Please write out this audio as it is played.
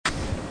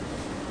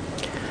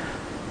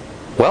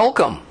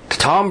Welcome to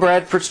Tom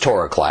Bradford's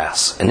Torah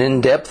class, an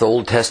in-depth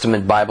Old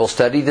Testament Bible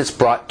study that's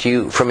brought to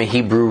you from a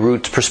Hebrew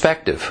roots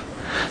perspective.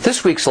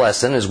 This week's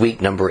lesson is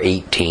week number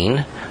 18,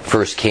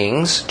 1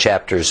 Kings,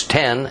 chapters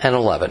 10 and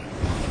 11.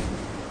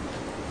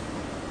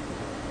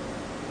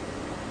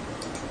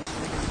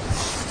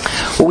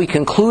 Well, we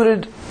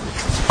concluded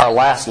our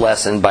last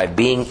lesson by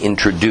being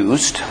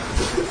introduced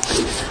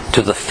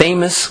to the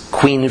famous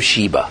Queen of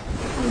Sheba,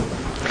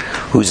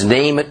 whose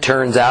name, it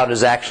turns out,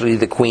 is actually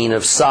the Queen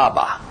of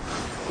Saba.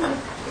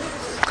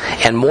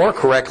 And more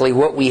correctly,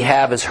 what we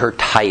have is her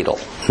title,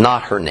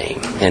 not her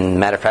name. And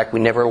matter of fact, we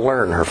never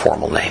learn her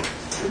formal name.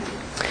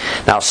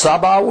 Now,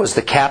 Saba was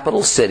the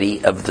capital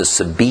city of the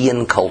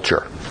Sabaean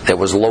culture that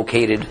was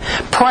located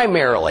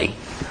primarily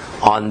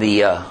on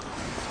the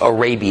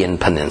Arabian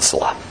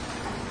Peninsula.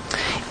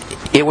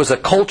 It was a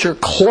culture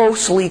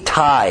closely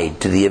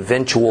tied to the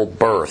eventual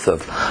birth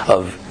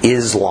of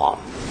Islam,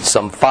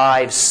 some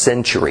 5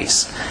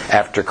 centuries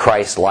after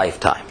Christ's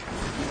lifetime.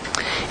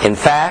 In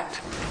fact,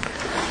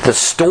 the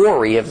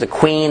story of the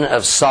Queen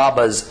of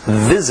Saba's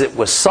visit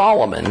with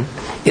Solomon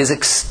is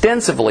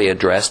extensively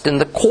addressed in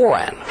the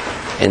Quran,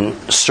 in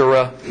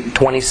Surah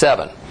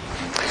 27.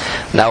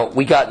 Now,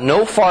 we got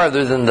no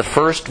farther than the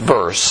first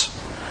verse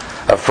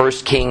of 1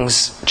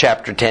 Kings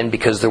chapter 10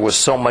 because there was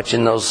so much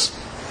in those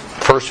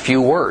first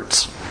few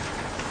words.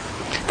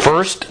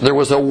 First, there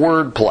was a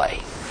word play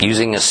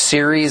using a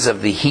series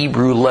of the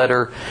Hebrew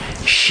letter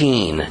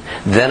Sheen.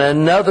 Then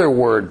another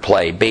word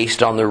play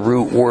based on the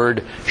root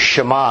word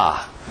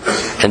Shema.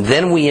 And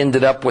then we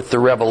ended up with the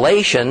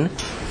revelation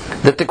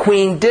that the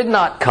queen did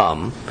not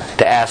come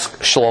to ask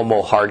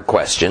Shlomo hard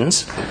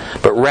questions,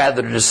 but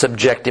rather to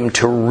subject him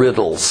to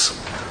riddles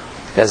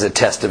as a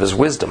test of his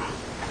wisdom.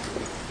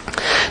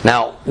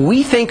 Now,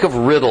 we think of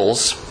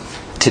riddles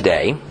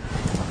today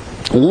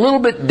a little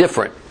bit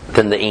different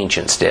than the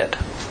ancients did.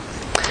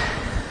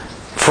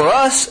 For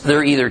us,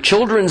 they're either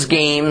children's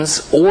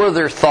games or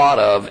they're thought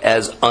of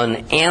as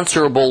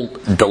unanswerable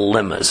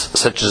dilemmas,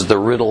 such as the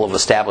riddle of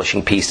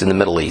establishing peace in the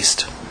Middle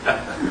East.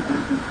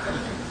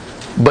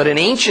 But in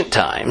ancient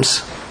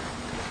times,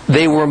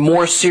 they were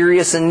more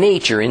serious in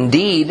nature.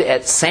 Indeed,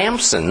 at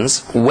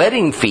Samson's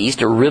wedding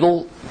feast, a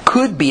riddle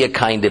could be a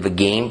kind of a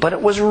game, but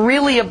it was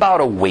really about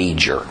a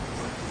wager.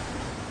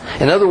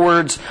 In other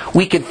words,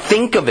 we could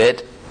think of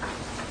it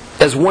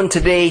as one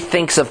today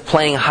thinks of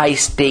playing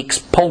high-stakes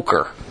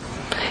poker.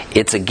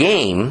 It's a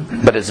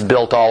game, but it's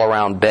built all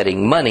around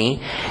betting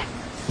money,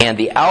 and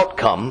the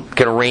outcome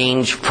can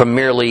range from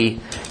merely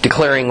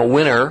declaring a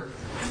winner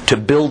to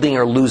building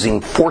or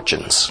losing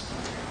fortunes.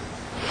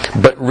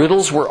 But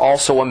riddles were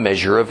also a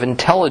measure of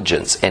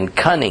intelligence and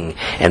cunning,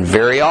 and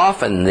very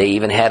often they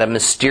even had a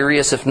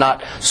mysterious, if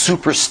not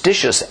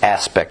superstitious,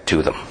 aspect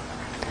to them.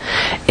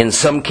 In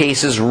some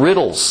cases,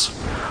 riddles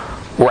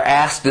were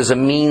asked as a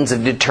means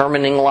of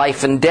determining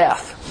life and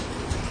death.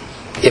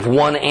 If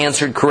one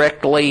answered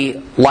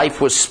correctly,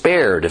 life was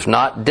spared. If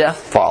not, death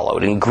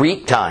followed. In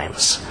Greek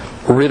times,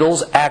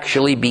 riddles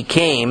actually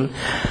became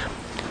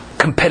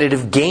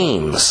competitive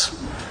games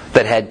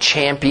that had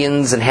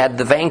champions and had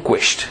the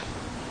vanquished.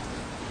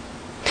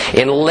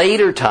 In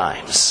later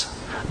times,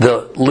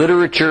 the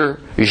literature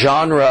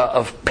genre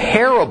of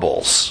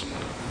parables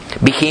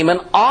became an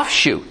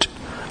offshoot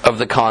of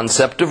the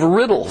concept of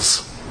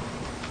riddles,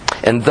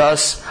 and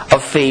thus a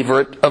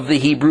favorite of the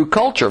Hebrew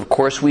culture. Of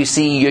course, we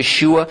see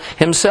Yeshua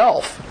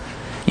himself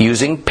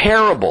using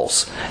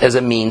parables as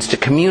a means to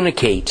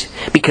communicate,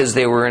 because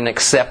they were an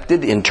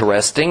accepted,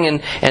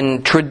 interesting,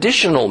 and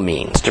traditional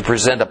means to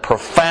present a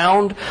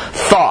profound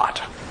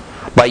thought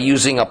by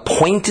using a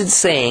pointed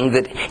saying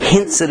that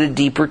hints at a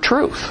deeper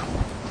truth.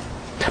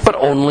 But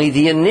only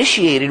the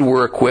initiated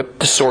were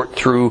equipped to sort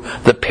through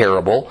the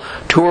parable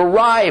to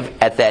arrive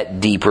at that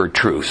deeper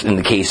truth. In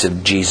the case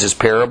of Jesus'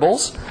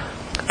 parables,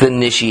 the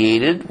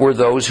initiated were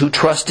those who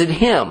trusted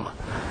Him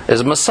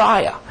as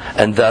Messiah,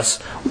 and thus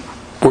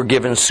were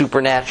given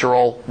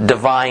supernatural,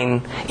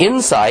 divine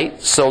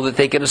insight so that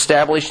they could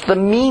establish the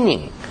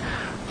meaning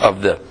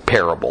of the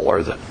parable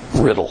or the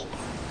riddle.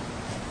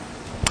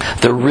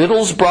 The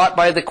riddles brought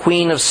by the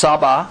Queen of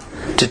Saba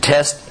to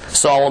test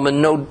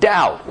Solomon, no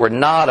doubt, were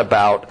not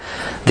about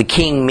the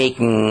king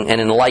making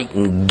an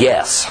enlightened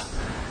guess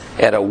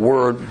at a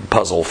word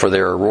puzzle for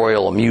their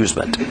royal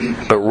amusement,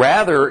 but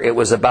rather it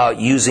was about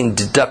using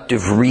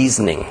deductive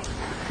reasoning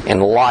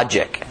and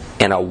logic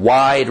and a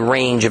wide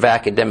range of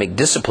academic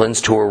disciplines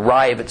to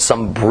arrive at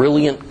some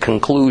brilliant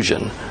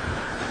conclusion.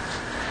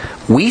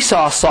 We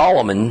saw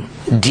Solomon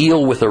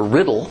deal with a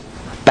riddle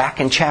back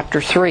in chapter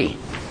 3,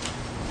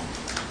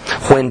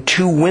 when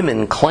 2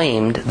 women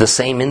claimed the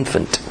same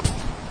infant.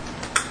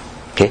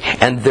 Okay?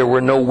 And there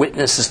were no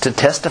witnesses to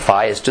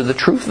testify as to the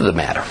truth of the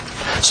matter.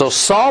 So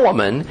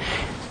Solomon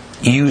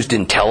used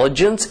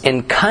intelligence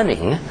and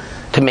cunning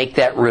to make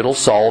that riddle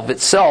solve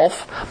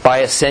itself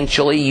by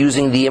essentially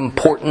using the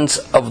importance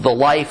of the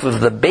life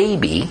of the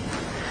baby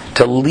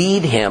to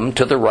lead him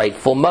to the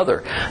rightful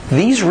mother.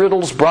 These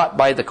riddles brought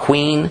by the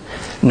queen,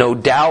 no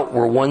doubt,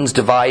 were ones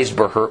devised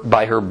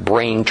by her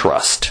brain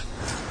trust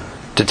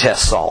to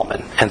test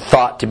Solomon and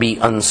thought to be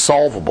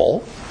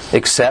unsolvable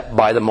except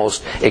by the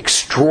most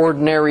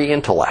extraordinary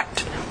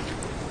intellect.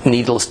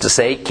 Needless to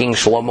say, King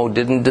Shlomo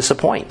didn't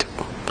disappoint.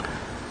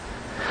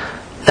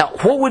 Now,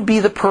 what would be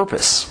the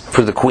purpose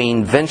for the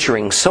queen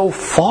venturing so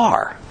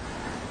far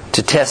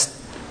to test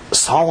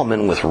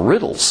Solomon with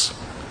riddles?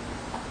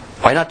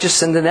 Why not just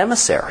send an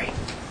emissary?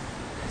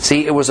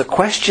 See, it was a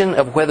question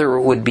of whether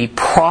it would be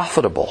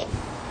profitable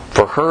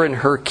for her and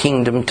her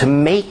kingdom to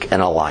make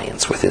an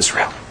alliance with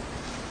Israel.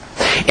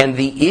 And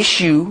the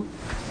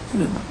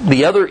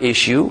other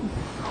issue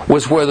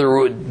was whether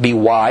it would be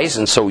wise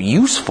and so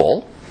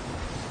useful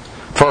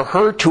for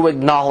her to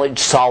acknowledge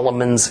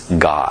Solomon's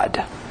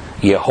God,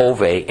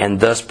 Yehovah, and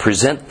thus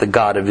present the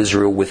God of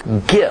Israel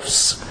with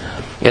gifts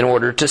in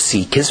order to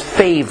seek his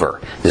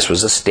favor. This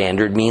was a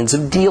standard means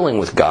of dealing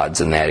with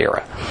gods in that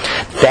era.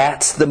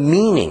 That's the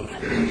meaning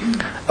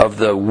of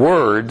the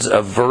words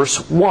of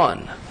verse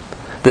 1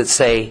 that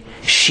say,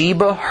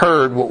 Sheba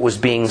heard what was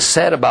being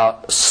said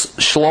about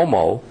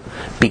Shlomo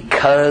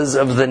because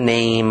of the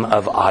name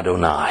of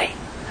Adonai.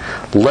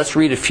 Let's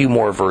read a few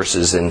more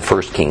verses in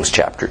 1 Kings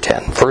chapter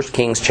 10. 1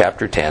 Kings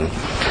chapter 10.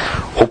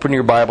 Open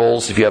your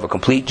Bibles, if you have a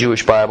complete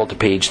Jewish Bible, to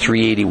page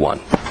 381.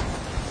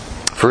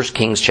 1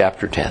 Kings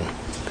chapter 10.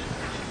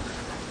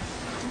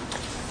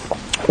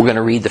 We're going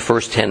to read the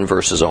first 10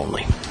 verses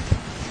only.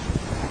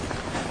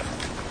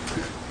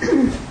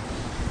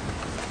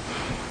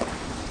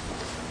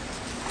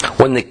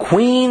 When the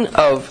queen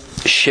of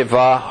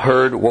Sheba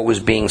heard what was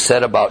being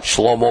said about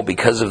Shlomo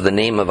because of the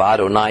name of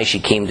Adonai, she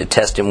came to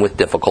test him with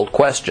difficult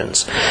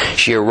questions.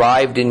 She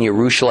arrived in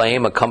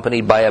Jerusalem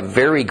accompanied by a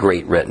very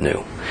great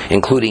retinue,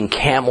 including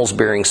camels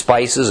bearing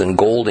spices and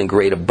gold in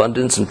great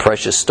abundance and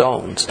precious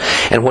stones.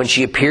 And when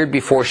she appeared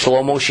before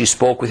Shlomo, she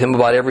spoke with him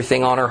about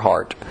everything on her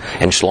heart.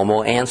 And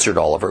Shlomo answered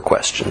all of her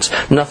questions.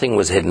 Nothing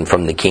was hidden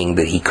from the king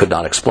that he could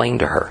not explain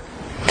to her.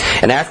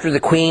 And after the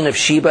queen of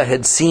Sheba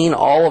had seen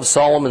all of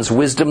Solomon's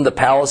wisdom, the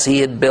palace he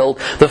had built,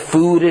 the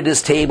food at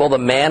his table, the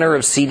manner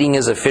of seating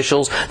his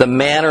officials, the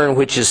manner in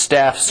which his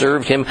staff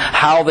served him,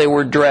 how they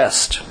were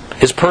dressed,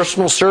 his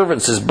personal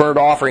servants, his burnt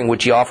offering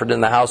which he offered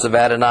in the house of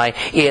Adonai,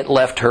 it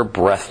left her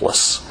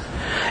breathless.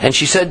 And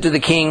she said to the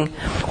king,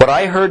 "What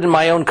I heard in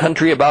my own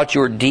country about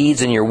your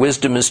deeds and your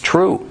wisdom is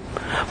true.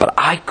 But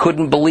I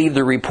couldn't believe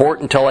the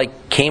report until I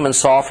came and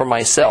saw for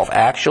myself.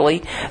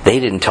 Actually, they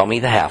didn't tell me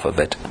the half of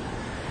it.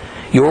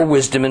 Your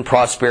wisdom and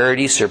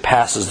prosperity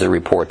surpasses the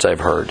reports I've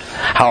heard.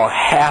 How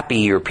happy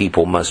your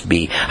people must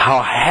be.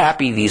 How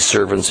happy these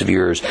servants of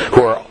yours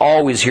who are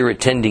always here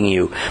attending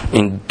you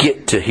and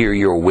get to hear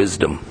your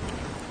wisdom.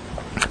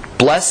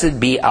 Blessed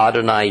be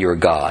Adonai your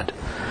God,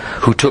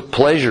 who took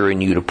pleasure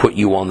in you to put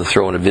you on the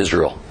throne of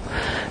Israel.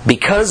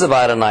 Because of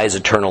Adonai's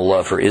eternal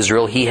love for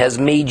Israel, he has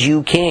made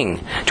you king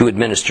to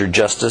administer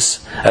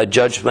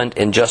judgment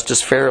and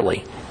justice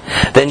fairly."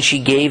 Then she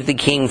gave the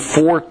king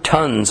 4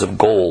 tons of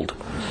gold,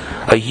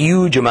 a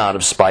huge amount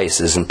of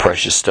spices and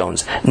precious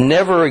stones.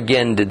 Never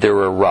again did there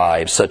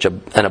arrive such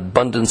an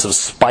abundance of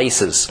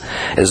spices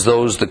as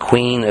those the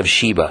queen of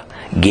Sheba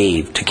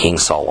gave to King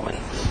Solomon.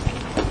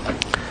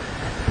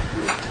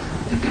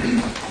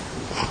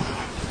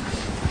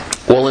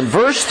 Well, in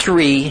verse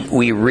 3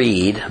 we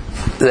read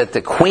that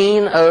the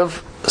queen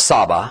of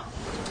Saba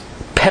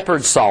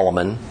peppered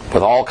Solomon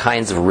with all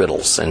kinds of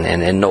riddles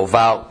and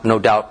no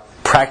doubt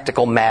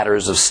practical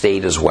matters of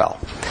state as well.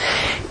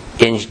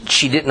 And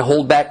she didn't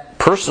hold back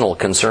personal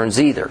concerns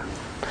either.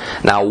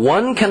 Now,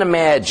 one can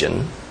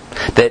imagine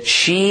that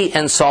she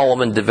and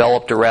Solomon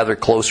developed a rather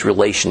close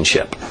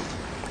relationship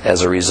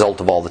as a result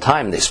of all the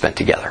time they spent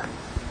together.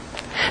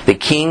 The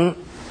king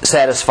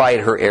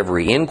satisfied her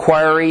every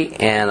inquiry,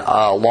 and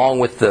along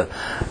with the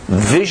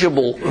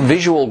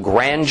visual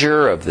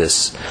grandeur of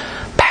this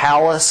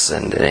palace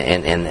and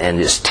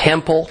this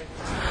temple,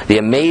 the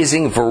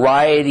amazing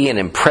variety and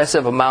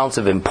impressive amounts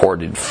of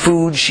imported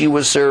food she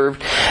was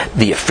served,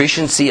 the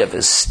efficiency of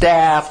his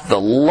staff, the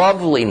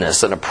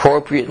loveliness and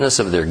appropriateness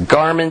of their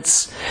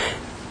garments,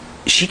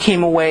 she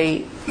came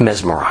away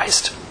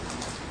mesmerized.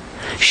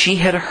 She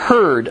had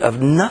heard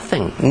of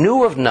nothing,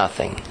 knew of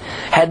nothing,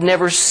 had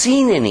never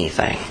seen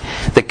anything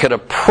that could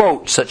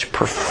approach such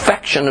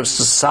perfection of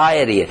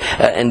society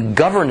and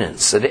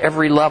governance at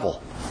every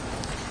level.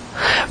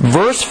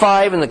 Verse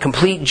 5 in the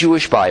complete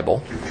Jewish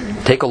Bible,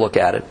 take a look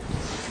at it,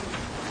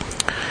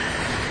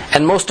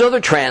 and most other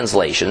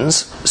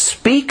translations,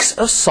 speaks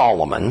of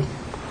Solomon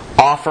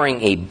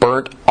offering a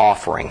burnt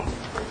offering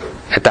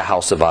at the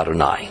house of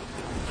Adonai,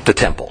 the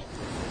temple,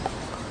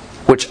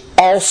 which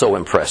also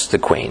impressed the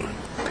queen.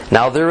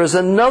 Now there is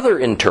another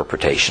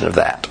interpretation of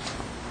that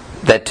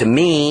to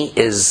me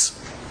is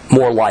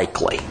more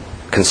likely,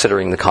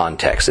 considering the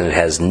context, and it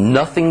has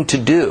nothing to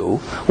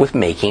do with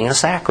making a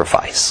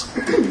sacrifice.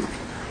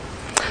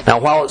 Now,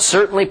 while it's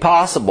certainly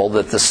possible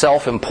that the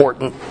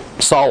self-important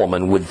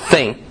Solomon would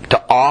think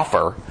to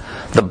offer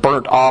the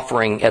burnt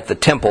offering at the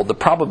temple, the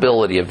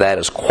probability of that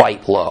is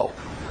quite low.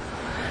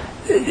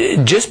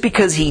 Just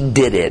because he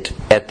did it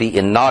at the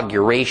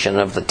inauguration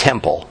of the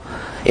temple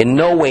in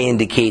no way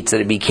indicates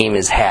that it became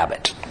his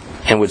habit.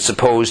 and was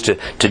supposed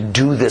to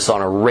do this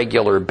on a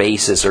regular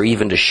basis or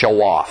even to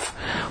show off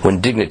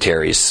when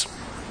dignitaries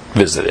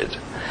visited.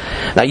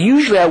 Now,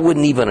 usually I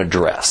wouldn't even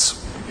address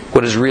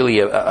what is really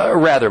a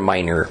rather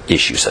minor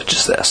issue such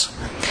as this.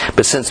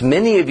 But since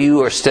many of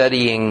you are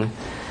studying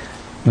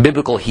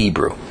biblical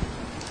Hebrew,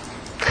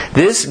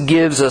 this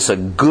gives us a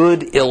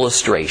good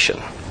illustration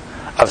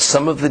of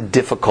some of the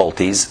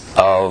difficulties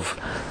of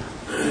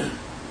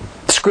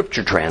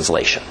Scripture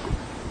translation.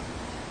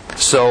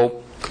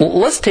 So,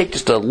 let's take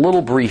just a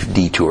little brief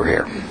detour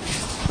here.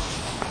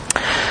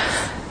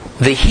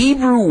 The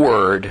Hebrew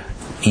word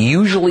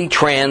usually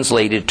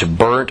translated to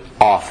burnt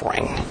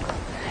offering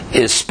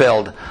is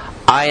spelled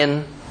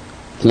Ayin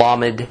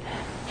Lamed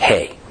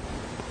He.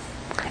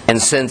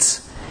 And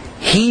since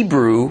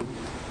Hebrew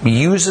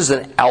uses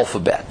an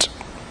alphabet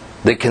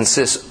that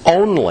consists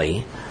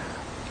only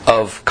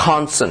of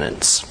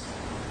consonants,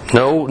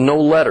 no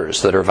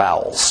letters that are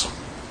vowels,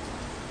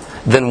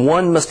 then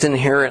one must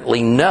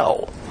inherently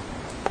know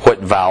what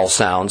vowel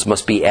sounds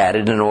must be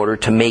added in order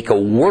to make a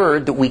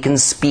word that we can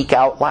speak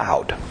out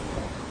loud.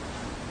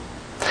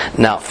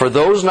 Now, for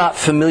those not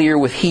familiar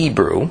with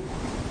Hebrew,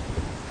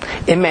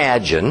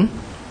 imagine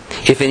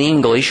if in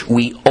English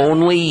we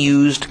only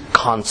used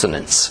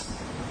consonants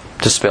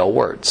to spell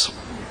words.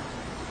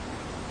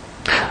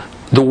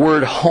 The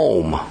word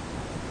home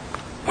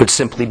would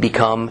simply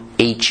become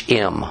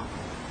HM.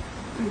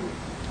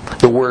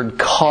 The word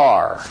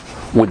car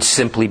would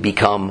simply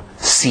become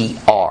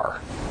CR.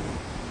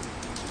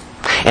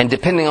 And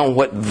depending on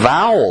what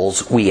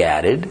vowels we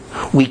added,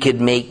 we could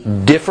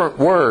make different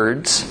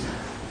words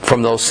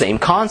from those same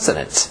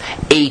consonants.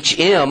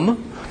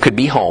 HM could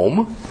be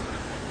home,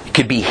 it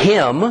could be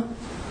him,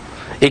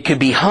 it could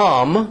be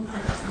hum,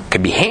 it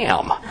could be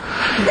ham.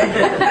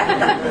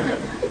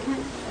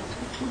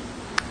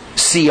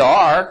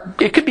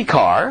 CR, it could be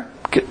car,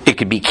 it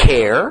could be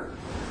care,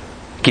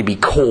 it could be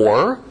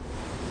core,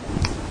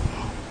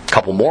 a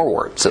couple more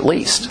words at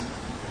least.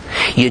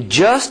 You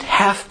just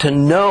have to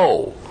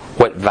know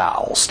what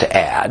vowels to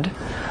add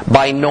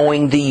by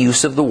knowing the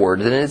use of the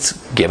word in its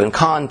given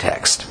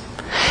context.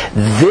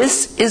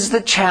 This is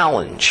the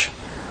challenge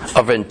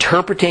of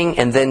interpreting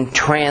and then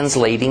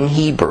translating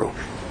Hebrew.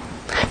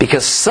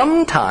 Because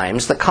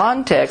sometimes the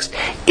context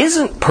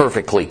isn't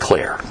perfectly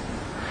clear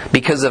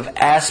because of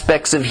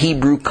aspects of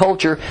Hebrew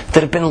culture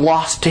that have been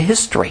lost to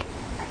history.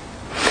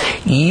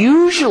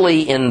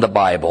 Usually in the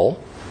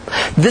Bible,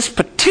 this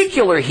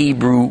particular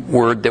Hebrew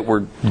word that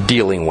we're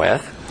dealing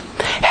with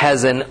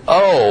has an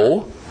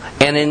O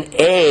and an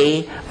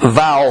A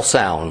vowel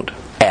sound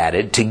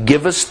added to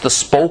give us the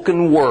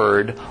spoken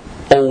word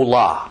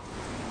Olah.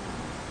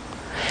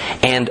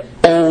 And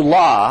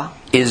Olah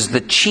is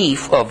the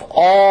chief of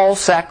all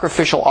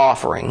sacrificial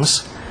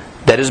offerings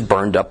that is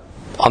burned up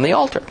on the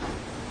altar.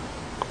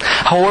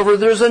 However,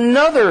 there's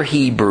another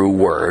Hebrew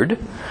word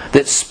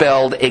that's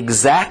spelled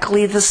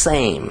exactly the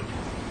same,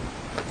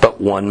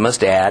 but one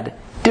must add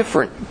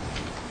different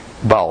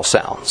vowel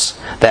sounds.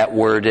 That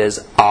word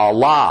is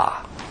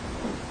Allah.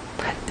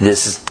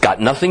 This has got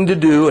nothing to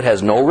do, it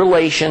has no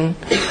relation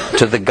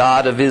to the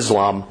God of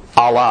Islam,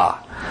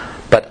 Allah.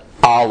 But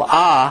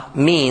Allah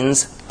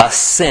means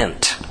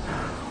ascent,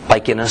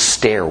 like in a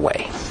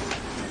stairway.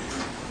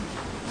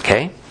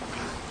 Okay?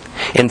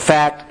 In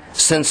fact,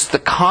 since the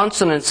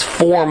consonants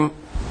form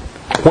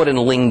what in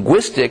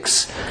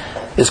linguistics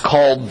is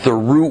called the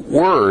root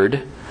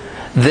word,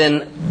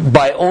 then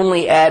by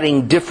only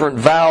adding different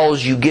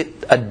vowels you get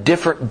a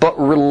different but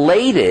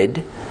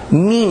related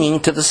meaning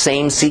to the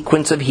same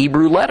sequence of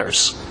Hebrew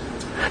letters.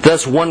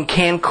 Thus one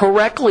can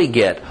correctly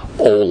get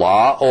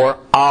Olah or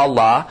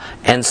Allah,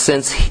 and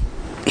since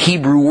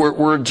Hebrew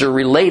words are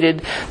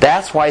related,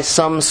 that's why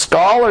some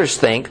scholars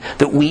think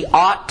that we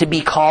ought to be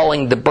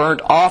calling the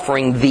burnt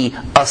offering the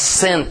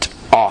ascent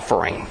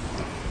offering.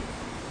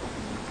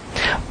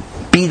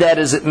 Be that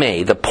as it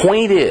may, the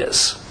point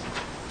is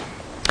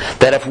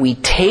that if we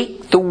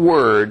take the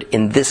word,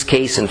 in this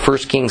case in 1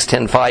 Kings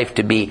 10:5,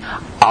 to be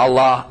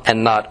Allah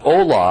and not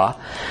Olah,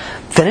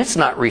 then it's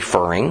not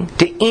referring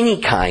to any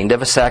kind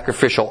of a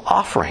sacrificial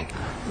offering,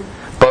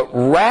 but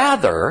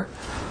rather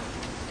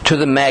to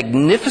the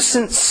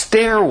magnificent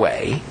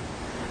stairway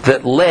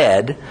that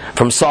led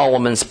from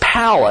Solomon's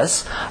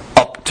palace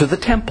up to the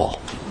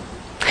temple.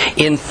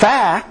 In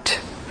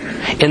fact,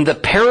 in the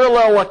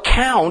parallel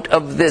account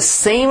of this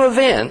same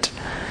event,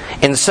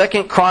 in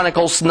 2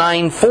 Chronicles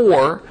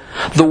 9:4,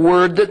 the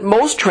word that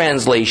most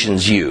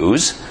translations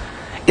use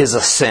is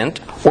ascent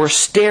or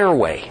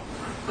stairway.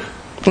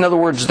 In other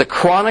words, the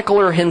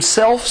chronicler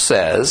himself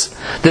says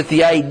that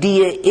the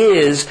idea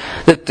is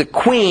that the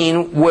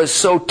queen was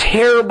so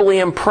terribly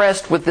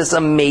impressed with this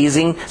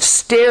amazing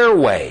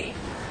stairway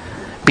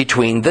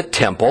between the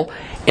temple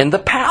and the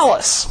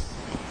palace.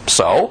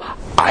 So,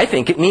 I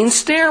think it means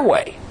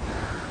stairway.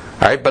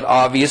 All right, but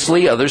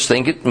obviously others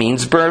think it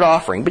means burnt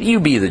offering, but you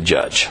be the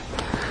judge.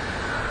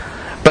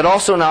 But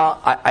also now,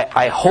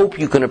 I hope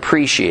you can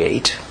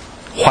appreciate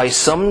why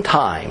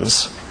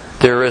sometimes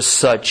there is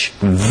such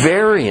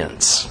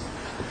variance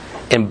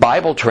in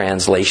Bible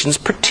translations,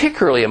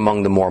 particularly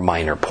among the more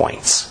minor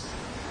points.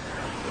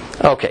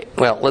 Okay,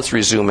 well, let's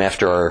resume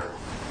after our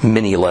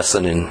mini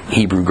lesson in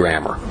Hebrew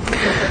grammar.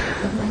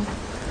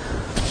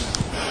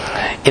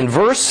 In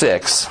verse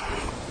 6,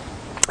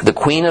 the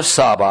Queen of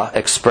Saba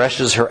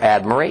expresses her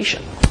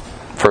admiration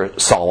for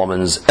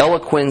Solomon's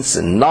eloquence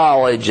and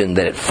knowledge, and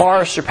that it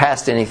far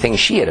surpassed anything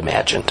she had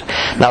imagined.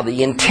 Now,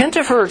 the intent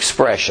of her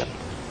expression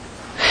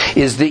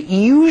is that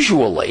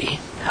usually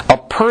a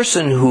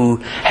person who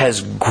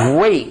has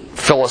great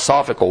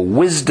philosophical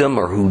wisdom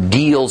or who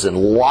deals in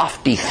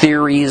lofty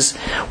theories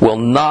will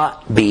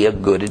not be a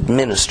good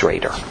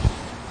administrator.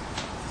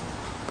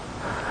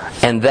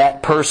 And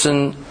that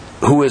person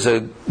who is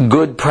a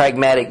good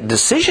pragmatic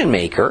decision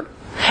maker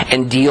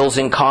and deals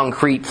in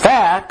concrete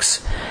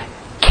facts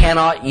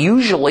cannot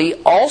usually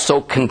also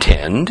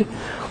contend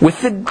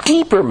with the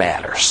deeper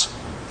matters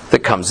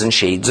that comes in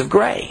shades of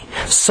gray.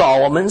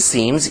 Solomon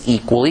seems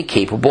equally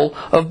capable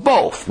of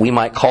both. We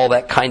might call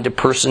that kind of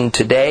person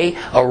today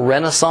a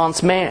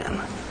Renaissance man.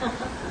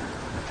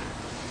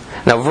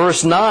 Now,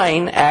 verse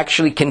 9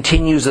 actually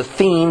continues a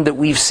theme that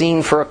we've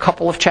seen for a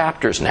couple of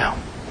chapters now.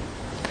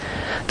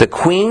 The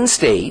queen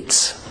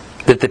states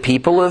that the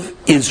people of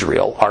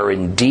Israel are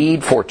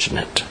indeed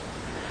fortunate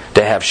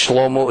to have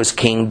Shlomo as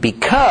king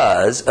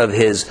because of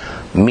his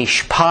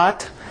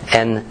mishpat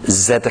and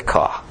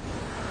tzedakah,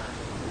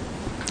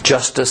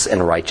 justice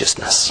and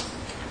righteousness.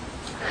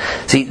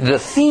 See, the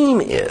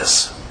theme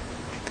is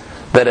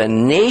that a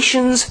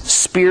nation's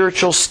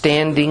spiritual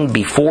standing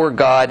before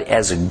God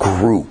as a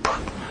group,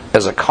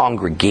 as a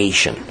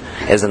congregation,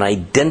 as an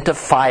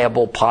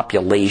identifiable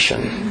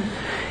population,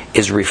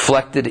 is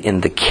reflected in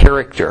the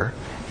character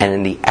and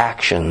in the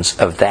actions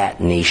of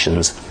that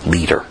nation's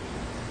leader.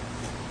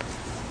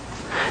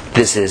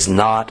 This is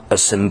not a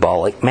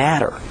symbolic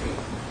matter.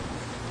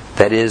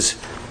 That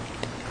is,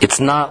 it's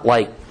not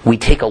like we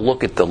take a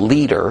look at the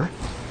leader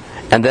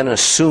and then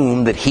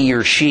assume that he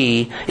or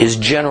she is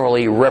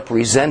generally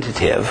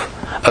representative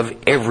of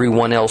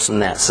everyone else in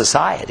that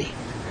society.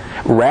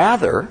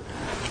 Rather,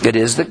 it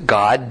is that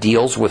God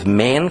deals with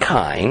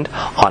mankind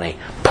on a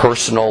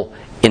personal,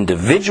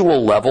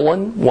 individual level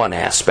in one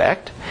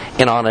aspect,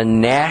 and on a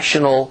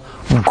national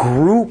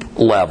group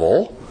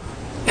level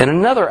in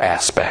another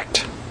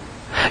aspect.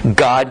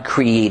 God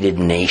created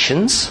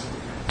nations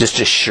just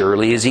as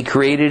surely as He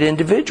created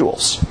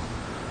individuals.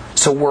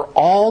 So we're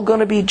all going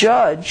to be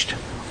judged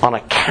on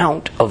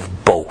account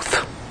of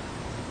both.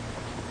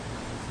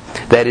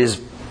 That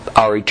is,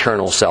 our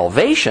eternal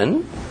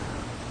salvation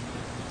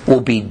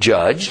will be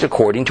judged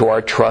according to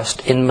our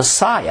trust in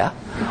Messiah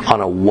on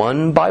a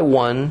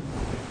one-by-one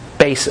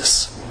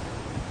basis.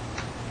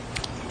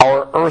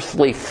 Our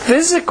earthly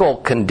physical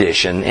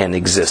condition and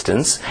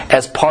existence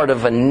as part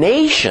of a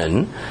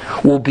nation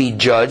will be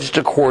judged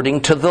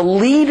according to the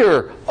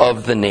leader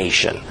of the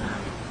nation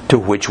to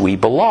which we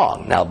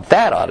belong. Now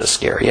that ought to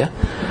scare you.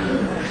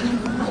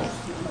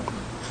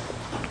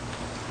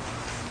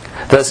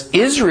 Thus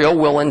Israel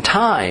will in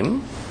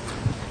time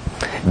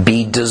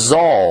be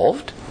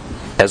dissolved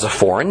as a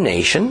foreign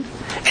nation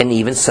and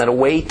even sent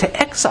away to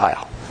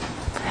exile.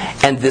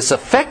 And this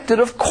affected,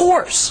 of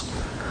course,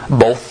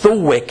 both the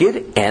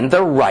wicked and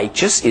the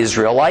righteous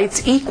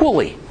Israelites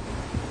equally.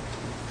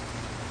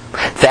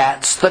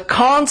 That's the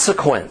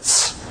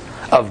consequence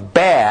of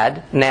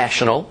bad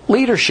national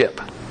leadership.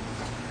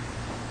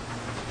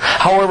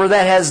 However,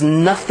 that has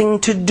nothing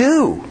to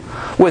do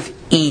with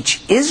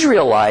each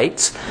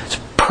Israelite's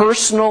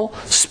personal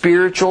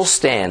spiritual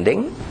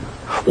standing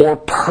or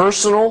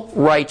personal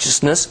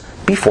righteousness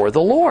before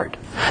the Lord.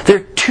 They're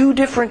two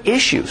different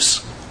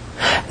issues.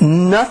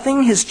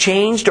 Nothing has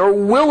changed or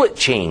will it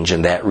change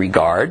in that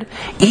regard,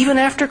 even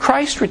after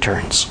Christ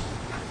returns.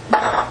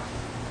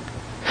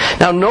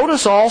 Now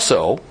notice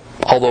also,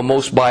 although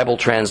most Bible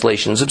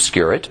translations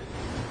obscure it,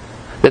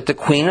 that the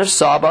Queen of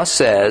Saba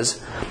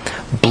says,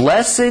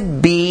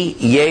 "Blessed be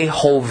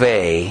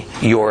Yehovah,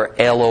 your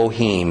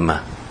Elohim."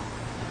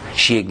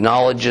 She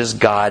acknowledges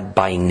God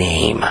by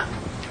name,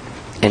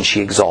 and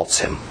she exalts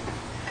Him.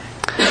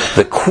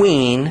 The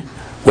Queen,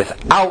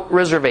 without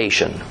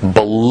reservation,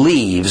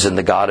 believes in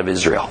the God of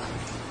Israel.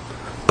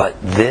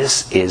 But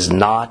this is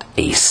not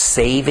a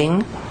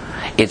saving,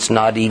 it's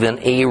not even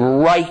a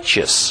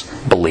righteous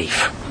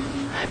belief.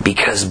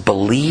 Because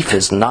belief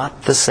is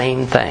not the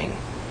same thing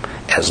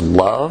as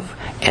love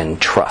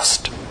and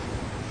trust.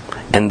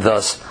 And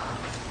thus,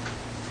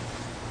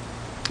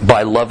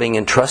 by loving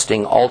and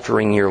trusting,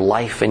 altering your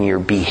life and your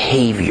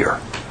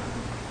behavior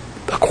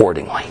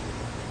accordingly.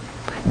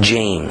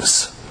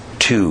 James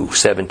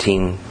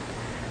 2:17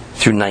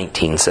 through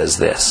 19 says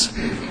this,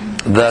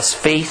 "Thus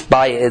faith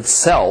by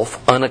itself,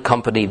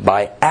 unaccompanied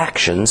by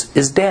actions,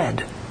 is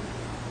dead."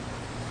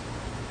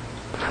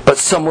 But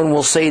someone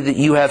will say that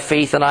you have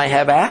faith and I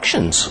have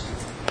actions.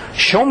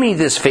 Show me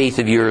this faith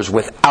of yours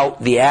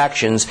without the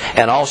actions,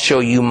 and I'll show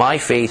you my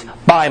faith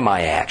by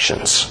my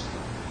actions.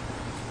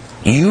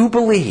 You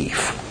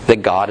believe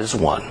that God is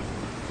one.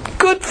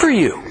 Good for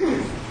you.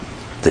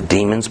 The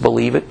demons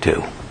believe it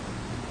too,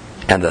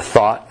 and the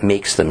thought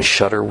makes them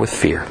shudder with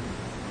fear.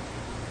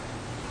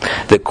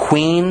 The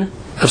queen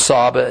of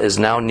Saba is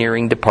now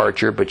nearing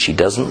departure, but she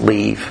doesn't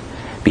leave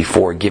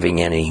before giving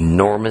an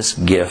enormous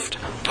gift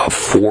of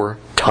 4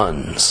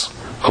 tons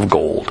of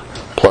gold,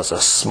 plus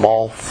a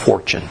small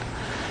fortune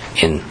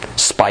in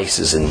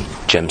spices and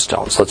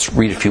gemstones. Let's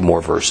read a few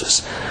more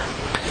verses.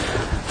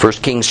 1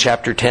 Kings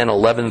chapter 10,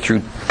 11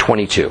 through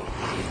 22.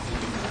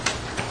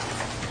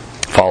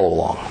 Follow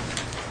along.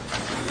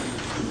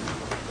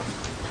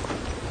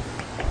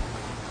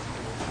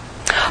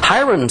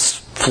 Hiram's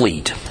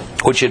fleet,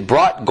 which had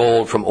brought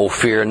gold from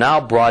Ophir,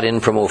 now brought in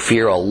from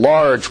Ophir a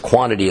large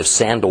quantity of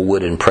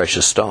sandalwood and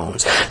precious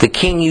stones. The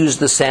king used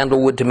the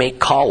sandalwood to make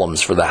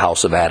columns for the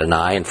house of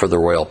Adonai and for the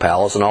royal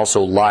palace, and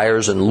also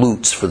lyres and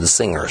lutes for the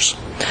singers.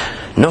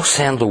 No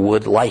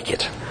sandalwood like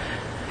it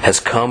has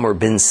come or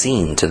been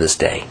seen to this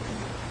day.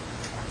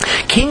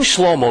 King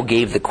Shlomo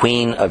gave the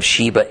queen of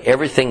Sheba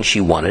everything she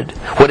wanted,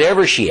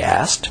 whatever she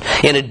asked,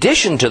 in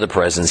addition to the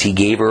presents he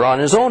gave her on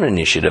his own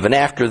initiative. And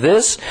after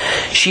this,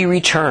 she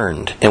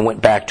returned and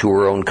went back to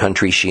her own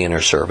country, she and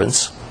her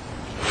servants.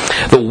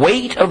 The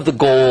weight of the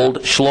gold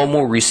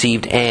Shlomo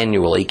received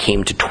annually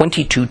came to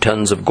 22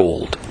 tons of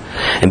gold.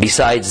 And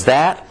besides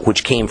that,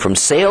 which came from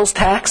sales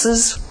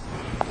taxes,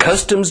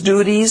 customs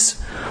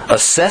duties,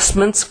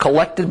 assessments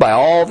collected by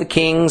all the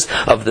kings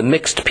of the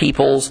mixed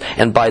peoples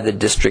and by the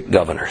district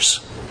governors.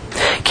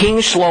 King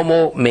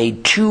Shlomo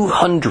made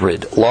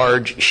 200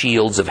 large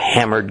shields of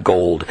hammered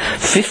gold.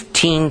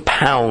 15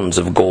 pounds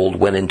of gold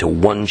went into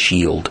one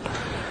shield.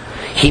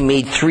 He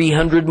made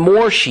 300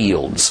 more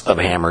shields of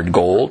hammered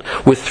gold,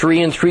 with 3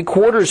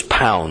 3/4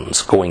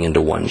 pounds going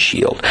into one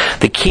shield.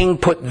 The king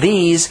put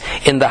these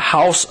in the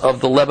house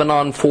of the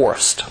Lebanon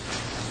forest.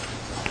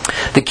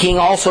 The king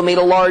also made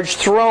a large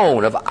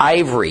throne of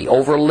ivory,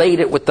 overlaid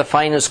it with the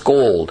finest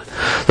gold.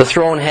 The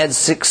throne had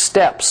 6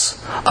 steps,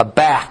 a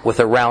back with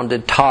a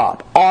rounded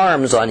top,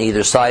 arms on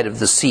either side of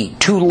the seat,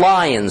 2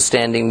 lions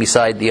standing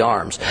beside the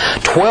arms,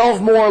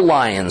 12 more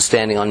lions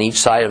standing on each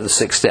side of the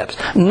 6 steps.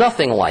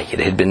 Nothing like it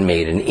had been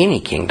made in any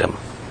kingdom.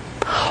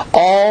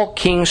 All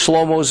King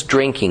Shlomo's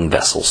drinking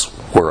vessels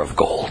were of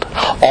gold.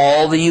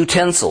 All the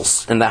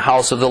utensils in the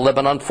house of the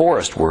Lebanon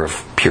forest were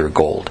of pure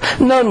gold.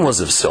 None was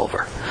of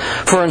silver.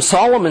 For in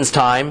Solomon's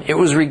time it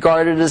was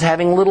regarded as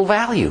having little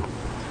value.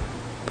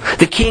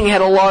 The king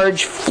had a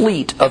large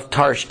fleet of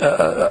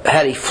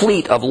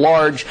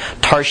large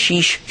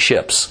Tarshish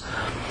ships,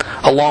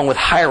 along with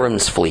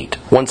Hiram's fleet.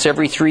 Once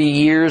every 3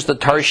 years, the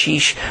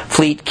Tarshish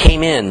fleet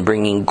came in,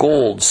 bringing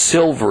gold,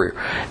 silver,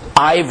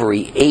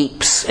 ivory,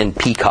 apes, and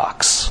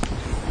peacocks.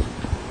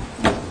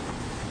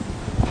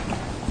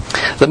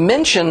 The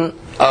mention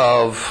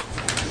of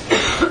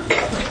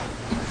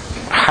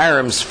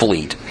Hiram's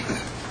fleet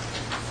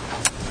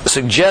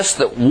suggests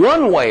that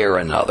one way or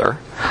another,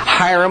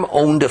 Hiram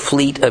owned a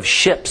fleet of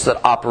ships that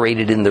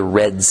operated in the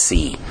Red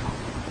Sea.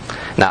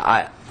 Now,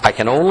 I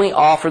can only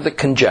offer the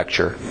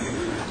conjecture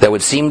that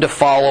would seem to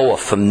follow a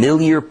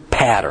familiar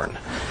pattern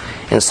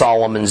in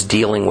Solomon's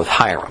dealing with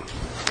Hiram.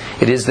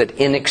 It is that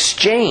in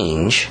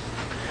exchange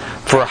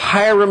for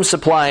Hiram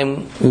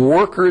supplying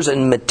workers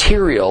and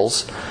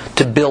materials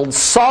to build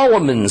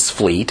Solomon's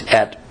fleet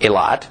at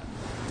Elat,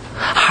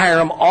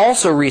 Hiram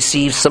also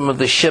received some of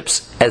the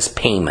ships as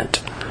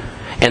payment,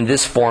 and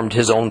this formed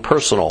his own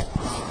personal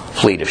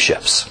fleet of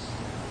ships.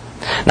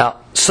 Now,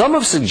 some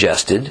have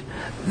suggested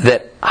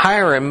that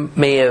Hiram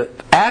may have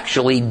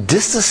actually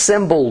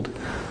disassembled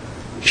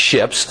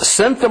ships,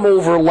 sent them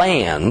over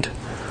land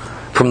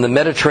from the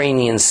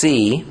Mediterranean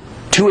Sea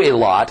to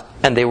Elat,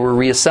 and they were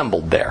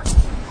reassembled there.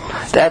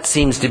 That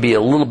seems to be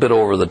a little bit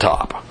over the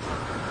top.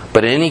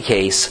 But in any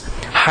case,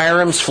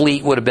 Hiram's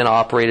fleet would have been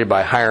operated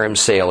by Hiram's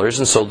sailors,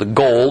 and so the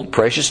gold,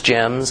 precious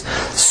gems,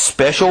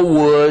 special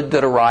wood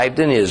that arrived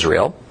in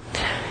Israel,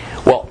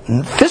 well,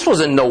 this was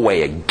in no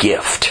way a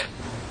gift.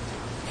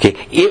 Okay,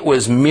 it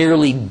was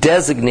merely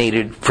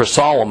designated for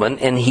Solomon,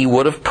 and he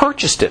would have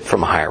purchased it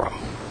from Hiram.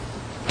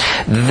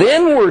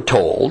 Then we're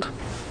told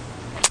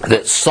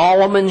that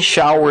Solomon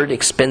showered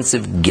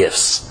expensive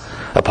gifts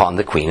upon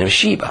the Queen of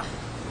Sheba.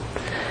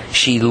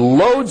 She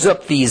loads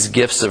up these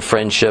gifts of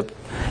friendship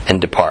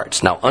and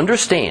departs. Now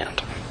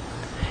understand,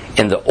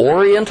 in the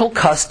Oriental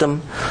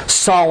custom,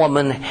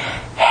 Solomon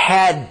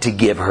had to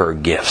give her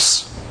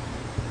gifts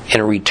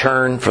in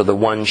return for the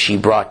one she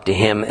brought to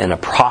him in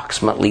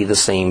approximately the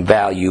same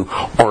value,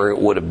 or it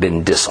would have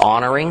been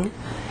dishonoring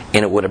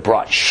and it would have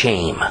brought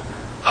shame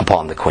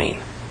upon the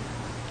queen.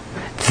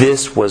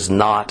 This was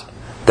not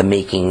the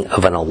making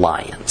of an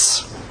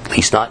alliance, at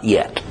least not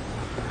yet.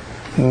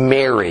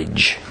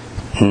 Marriage,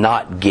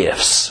 not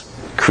gifts,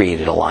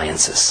 created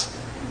alliances.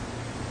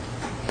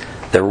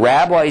 The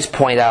rabbis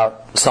point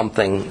out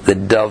something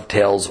that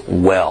dovetails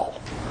well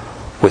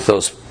with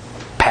those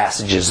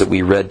passages that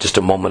we read just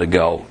a moment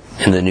ago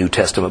in the New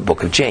Testament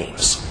book of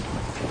James.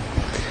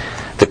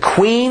 The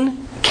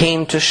queen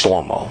came to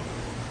Shlomo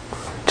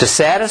to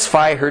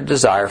satisfy her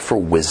desire for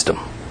wisdom.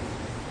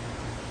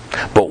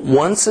 But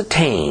once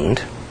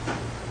attained,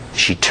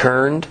 she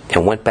turned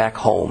and went back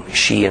home,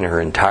 she and her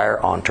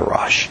entire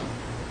entourage.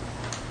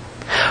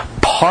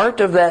 Part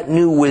of that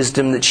new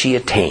wisdom that she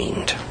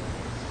attained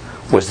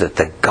was that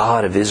the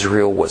God of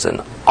Israel was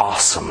an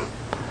awesome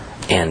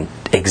and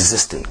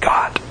existent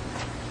God.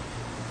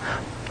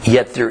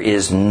 Yet there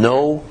is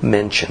no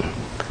mention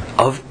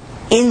of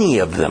any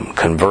of them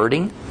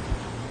converting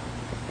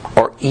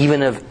or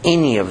even of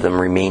any of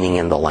them remaining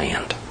in the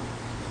land.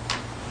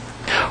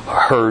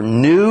 Her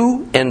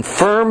new and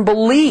firm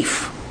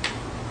belief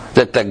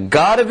that the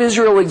God of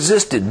Israel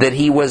existed, that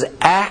He was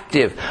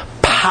active,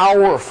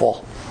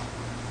 powerful,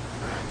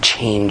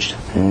 changed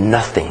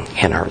nothing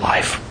in her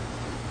life.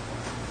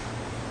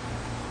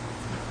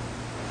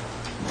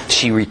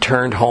 She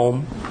returned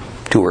home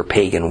to her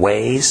pagan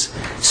ways,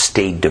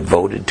 stayed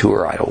devoted to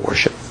her idol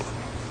worship.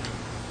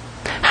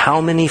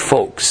 How many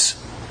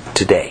folks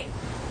today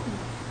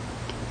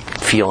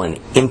feel an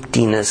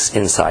emptiness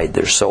inside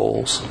their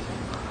souls?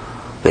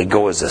 They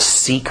go as a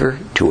seeker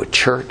to a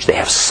church. They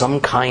have some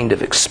kind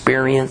of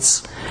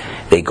experience.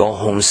 They go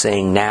home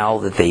saying now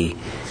that they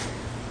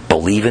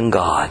believe in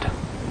God,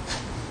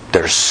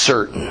 they're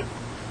certain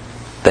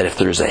that if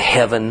there's a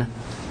heaven,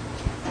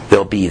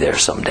 they'll be there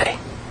someday.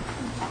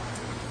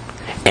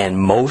 And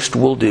most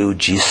will do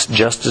just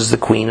as the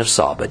Queen of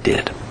Saba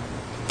did.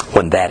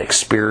 When that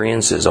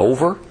experience is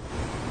over,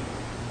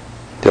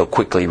 they'll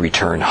quickly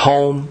return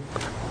home,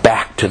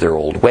 back to their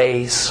old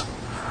ways,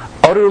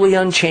 utterly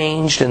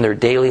unchanged in their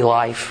daily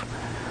life,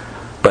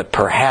 but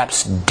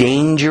perhaps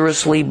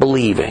dangerously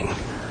believing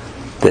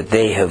that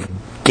they have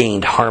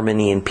gained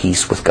harmony and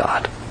peace with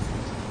God.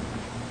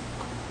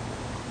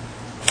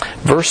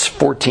 Verse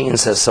 14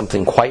 says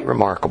something quite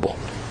remarkable,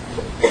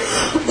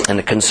 and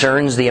it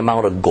concerns the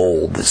amount of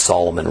gold that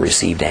Solomon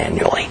received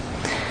annually.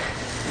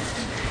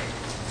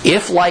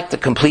 If, like the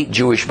complete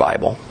Jewish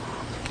Bible,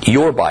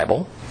 your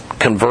Bible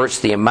converts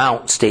the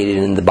amount stated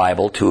in the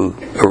Bible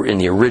or in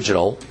the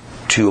original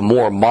to a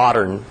more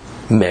modern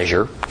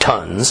measure,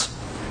 tons,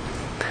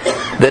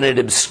 then it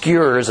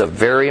obscures a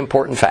very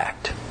important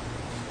fact.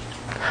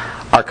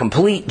 Our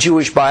complete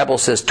Jewish Bible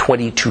says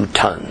 22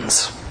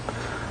 tons.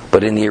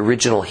 But in the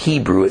original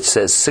Hebrew it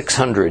says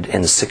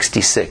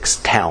 666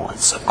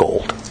 talents of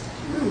gold.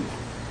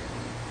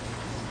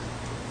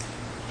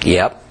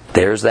 Yep,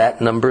 there's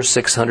that number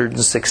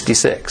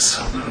 666.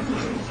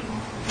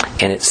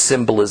 And its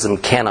symbolism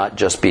cannot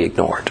just be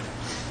ignored.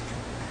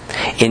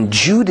 In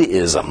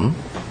Judaism,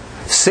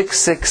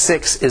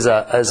 666 is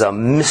a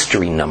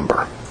mystery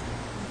number.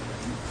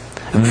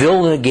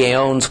 Vilna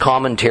Gaon's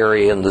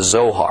commentary on the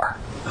Zohar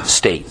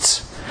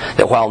states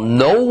that while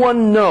no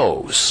one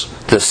knows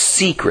the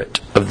secret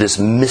of this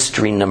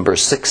mystery number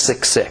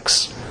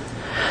 666,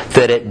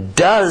 that it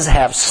does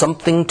have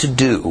something to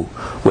do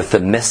with the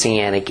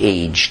Messianic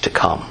age to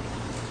come.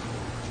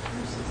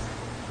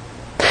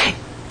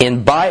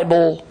 In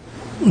Bible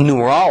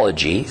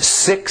numerology,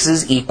 6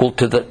 is equal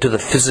to the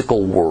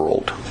physical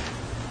world.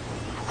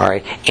 All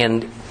right,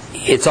 and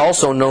it's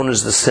also known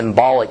as the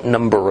symbolic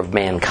number of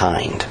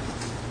mankind.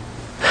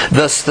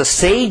 Thus, the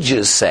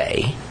sages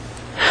say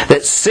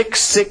that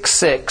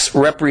 666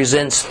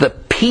 represents the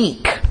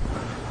peak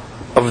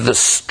of the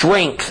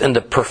strength and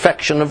the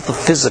perfection of the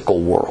physical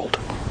world.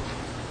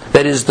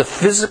 That is, the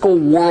physical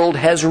world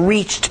has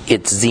reached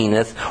its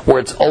zenith, or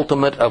its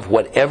ultimate of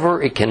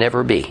whatever it can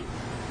ever be.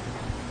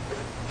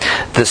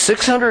 The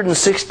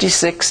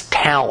 666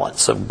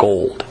 talents of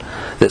gold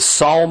that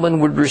Solomon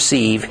would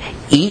receive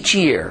each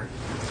year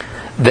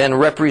then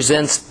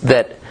represents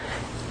that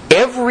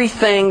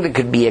everything that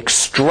could be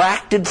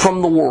extracted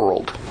from the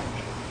world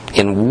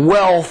in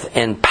wealth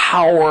and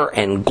power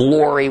and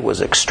glory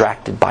was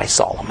extracted by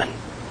Solomon.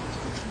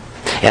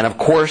 And of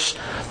course,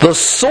 the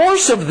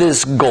source of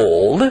this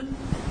gold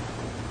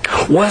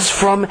was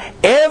from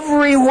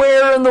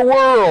everywhere in the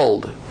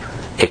world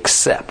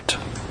except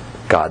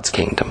God's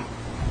kingdom.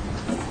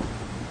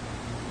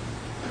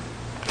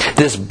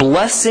 This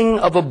blessing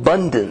of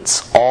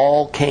abundance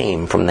all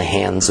came from the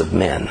hands of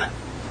men,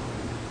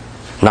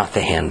 not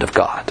the hand of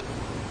God.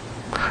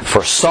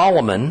 For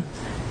Solomon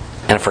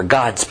and for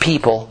God's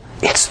people,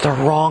 it's the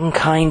wrong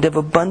kind of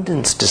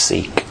abundance to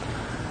seek.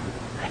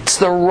 It's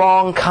the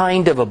wrong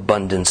kind of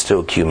abundance to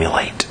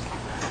accumulate.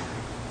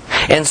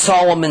 And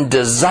Solomon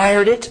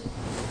desired it,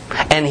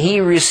 and he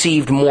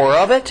received more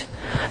of it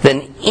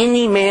than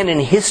any man in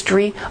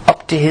history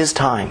up to his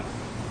time.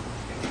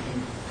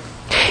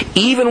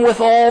 Even with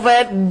all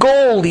that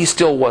gold, he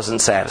still wasn't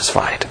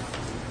satisfied.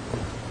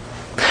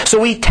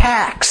 So he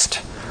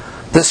taxed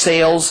the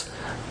sales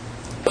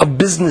of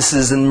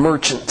businesses and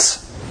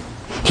merchants.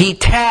 He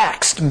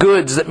taxed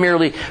goods that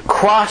merely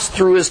crossed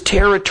through his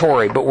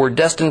territory but were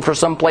destined for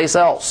someplace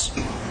else.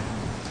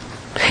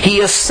 He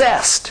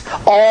assessed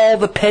all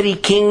the petty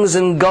kings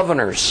and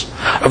governors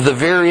of the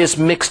various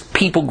mixed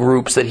people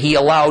groups that he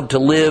allowed to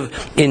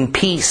live in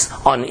peace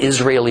on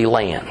Israeli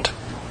land.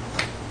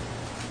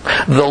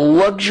 The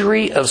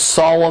luxury of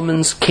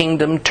Solomon's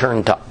kingdom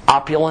turned to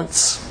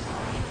opulence,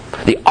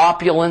 the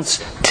opulence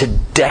to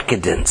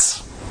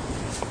decadence.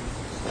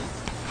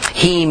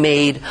 He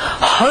made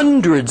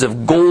hundreds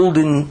of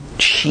golden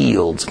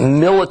shields,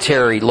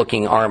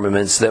 military-looking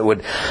armaments that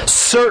would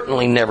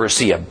certainly never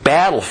see a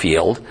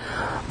battlefield,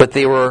 but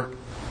they were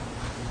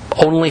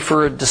only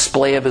for a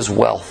display of his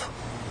wealth.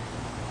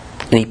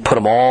 And he put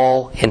them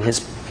all in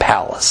his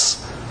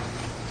palace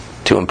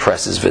to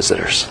impress his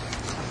visitors.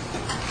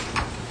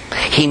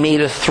 He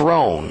made a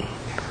throne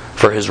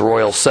for his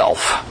royal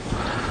self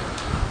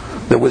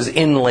that was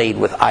inlaid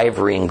with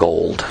ivory and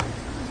gold.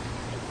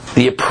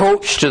 The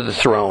approach to the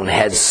throne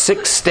had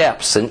 6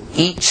 steps, and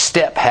each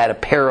step had a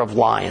pair of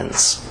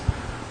lions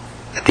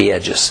at the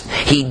edges.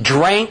 He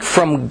drank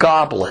from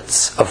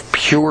goblets of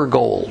pure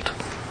gold.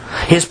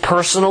 His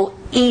personal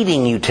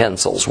eating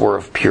utensils were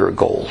of pure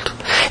gold.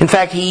 In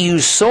fact, he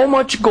used so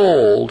much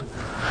gold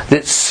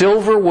that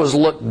silver was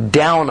looked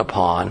down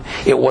upon.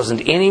 It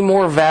wasn't any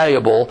more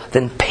valuable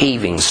than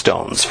paving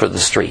stones for the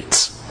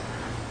streets.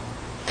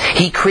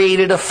 He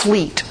created a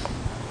fleet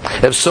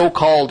of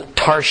so-called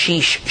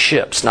Tarshish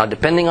ships. Now,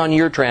 depending on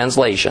your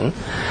translation,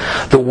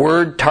 the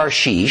word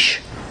Tarshish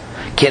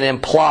can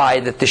imply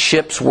that the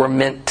ships were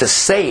meant to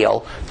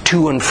sail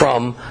to and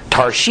from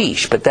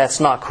Tarshish, but that's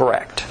not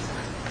correct.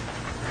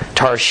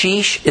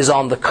 Tarshish is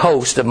on the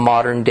coast of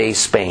modern-day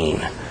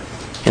Spain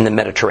in the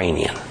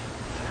Mediterranean.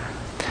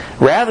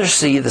 Rather,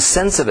 see, the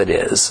sense of it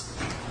is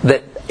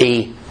that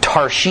a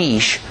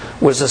Tarshish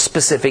was a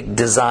specific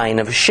design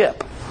of a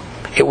ship.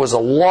 It was a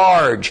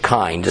large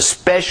kind,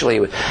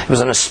 it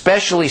was an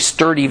especially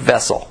sturdy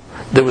vessel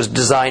that was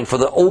designed for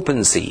the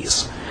open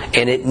seas.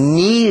 And it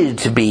needed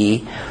to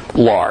be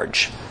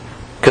large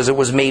because it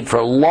was made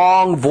for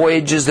long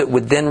voyages that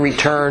would then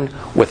return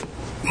with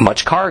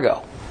much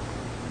cargo.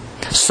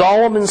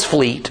 Solomon's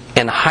fleet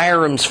and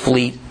Hiram's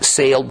fleet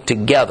sailed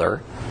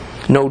together,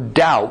 no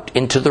doubt,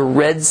 into the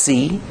Red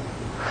Sea,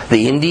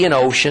 the Indian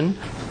Ocean,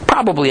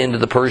 probably into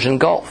the Persian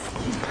Gulf.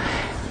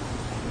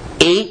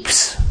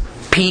 Apes,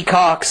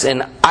 peacocks,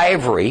 and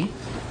ivory,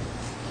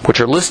 which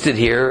are listed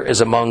here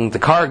as among the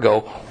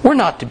cargo, were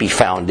not to be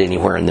found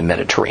anywhere in the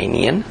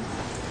Mediterranean.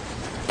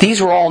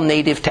 These were all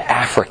native to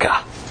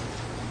Africa.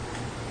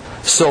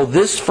 So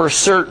this, for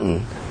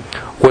certain,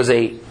 was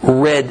a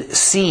Red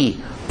Sea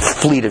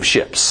fleet of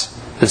ships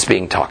that's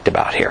being talked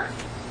about here.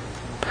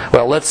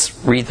 Well,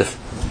 let's read the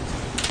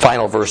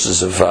final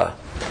verses of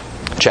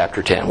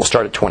chapter 10. We'll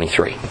start at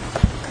 23.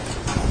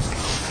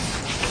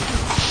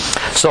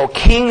 So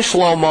King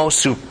Shlomo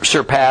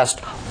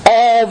surpassed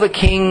all the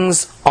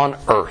kings on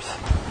earth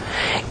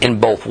in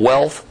both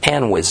wealth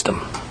and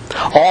wisdom.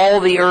 All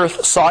the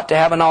earth sought to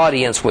have an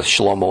audience with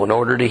Shlomo in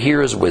order to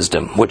hear his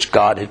wisdom, which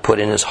God had put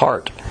in his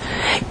heart.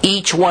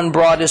 Each one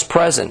brought his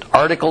present,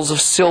 articles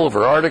of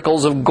silver,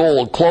 articles of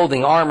gold,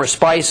 clothing, armor,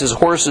 spices,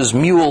 horses,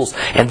 mules,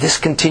 and this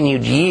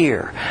continued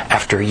year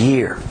after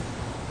year.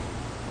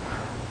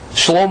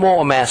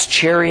 Shlomo amassed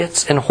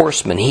chariots and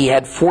horsemen. He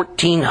had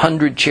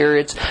 1,400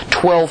 chariots,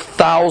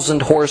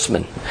 12,000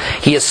 horsemen.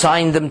 He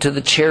assigned them to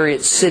the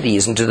chariot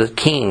cities and to the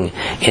king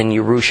in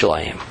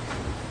Jerusalem.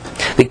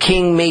 The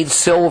king made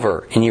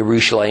silver in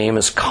Jerusalem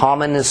as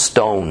common as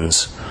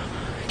stones.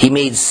 He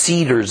made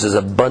cedars as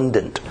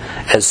abundant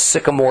as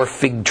sycamore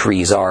fig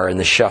trees are in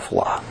the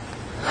Shephelah.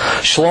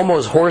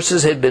 Shlomo's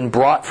horses had been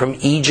brought from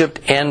Egypt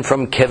and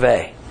from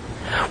Keveh,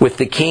 with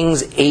the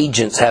king's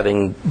agents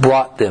having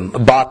bought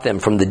them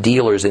from the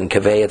dealers in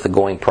Keveh at the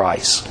going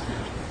price.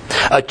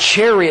 A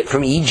chariot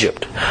from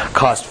Egypt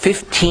cost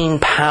 15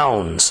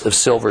 pounds of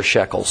silver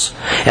shekels,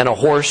 and a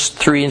horse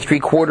 3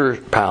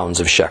 3/4 pounds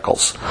of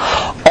shekels.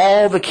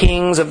 All the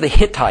kings of the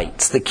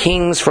Hittites, the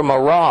kings from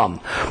Aram,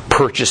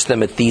 purchased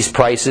them at these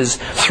prices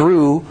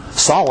through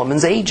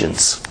Solomon's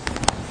agents.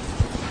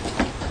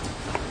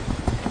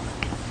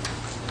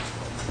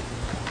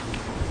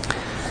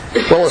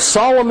 Well, as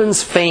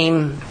Solomon's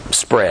fame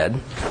spread,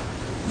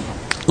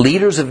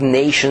 leaders of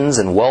nations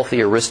and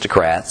wealthy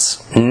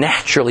aristocrats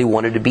naturally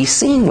wanted to be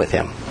seen with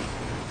him.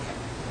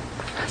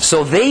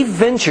 So they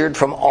ventured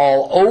from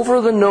all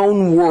over the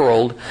known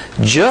world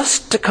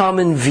just to come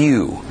and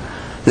view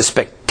the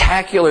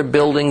spectacular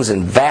buildings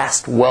and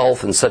vast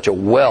wealth in such a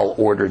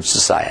well-ordered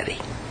society.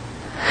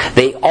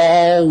 They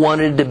all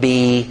wanted to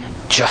be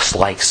just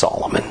like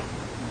Solomon.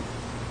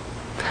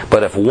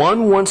 But if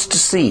one wants to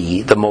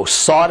see the most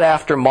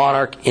sought-after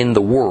monarch in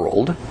the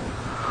world,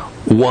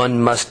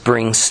 one must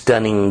bring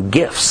stunning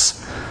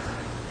gifts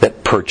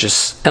that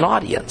purchase an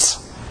audience.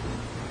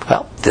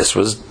 Well, this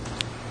was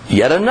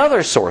yet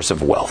another source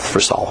of wealth for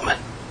Solomon.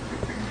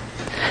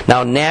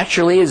 Now,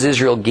 naturally, as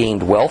Israel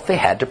gained wealth, they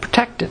had to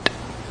protect it.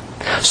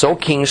 So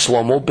King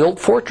Shlomo built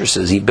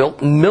fortresses. He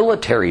built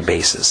military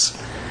bases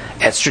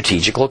at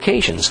strategic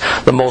locations.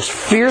 The most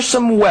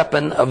fearsome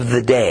weapon of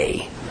the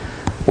day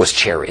was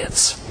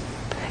chariots.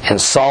 And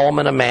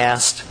Solomon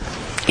amassed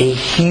a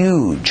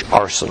huge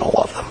arsenal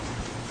of them.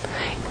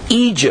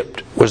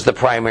 Egypt was the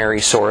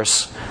primary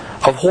source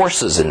of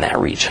horses in that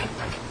region.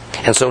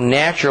 And so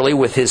naturally,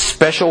 with his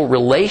special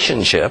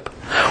relationship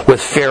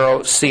with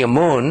Pharaoh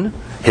Siamun,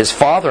 his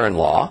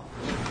father-in-law,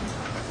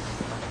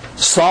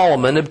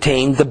 Solomon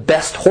obtained the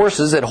best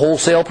horses at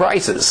wholesale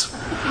prices.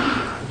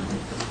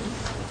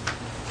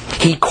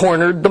 He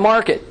cornered the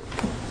market.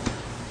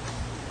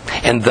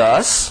 And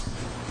thus,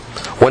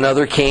 when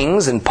other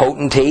kings and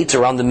potentates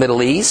around the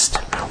Middle East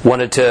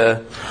wanted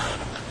to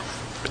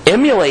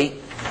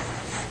emulate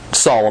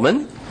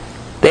Solomon,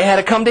 they had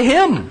to come to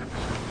him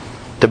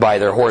to buy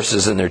their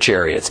horses and their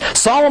chariots.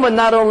 Solomon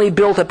not only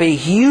built up a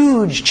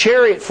huge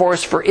chariot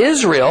force for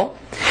Israel,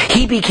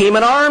 he became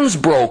an arms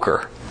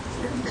broker.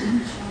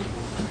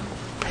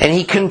 And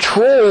he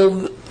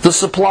controlled the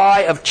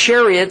supply of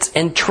chariots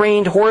and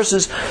trained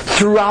horses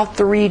throughout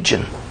the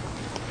region.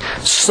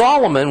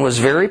 Solomon was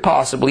very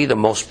possibly the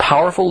most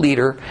powerful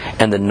leader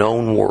in the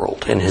known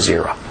world in his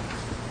era.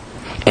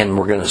 And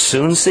we're going to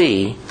soon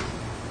see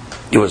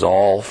it was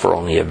all for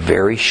only a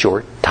very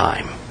short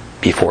time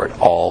before it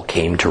all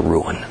came to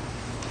ruin.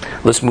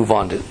 Let's move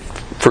on to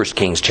 1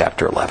 Kings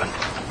chapter 11.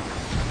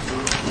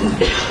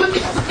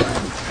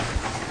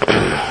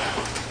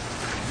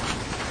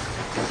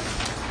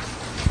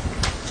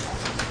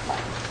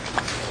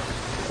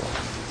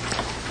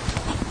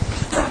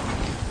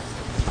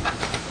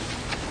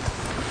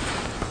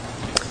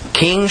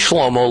 King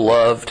Shlomo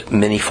loved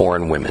many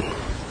foreign women,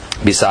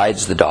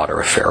 besides the daughter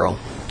of Pharaoh.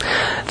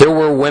 There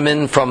were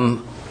women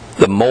from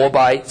the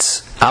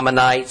Moabites,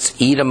 Ammonites,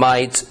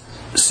 Edomites,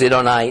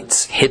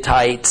 Sidonites,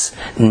 Hittites,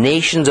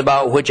 nations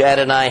about which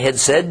Adonai had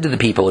said to the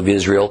people of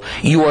Israel,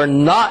 "You are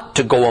not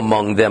to go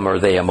among them or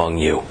they among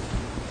you,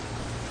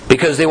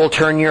 because they will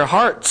turn your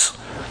hearts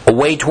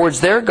away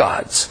towards their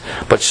gods."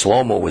 But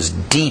Shlomo was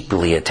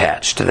deeply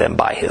attached to them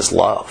by his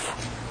love.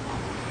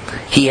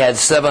 He had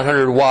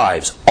 700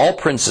 wives, all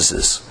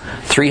princesses,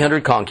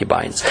 300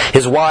 concubines.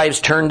 His wives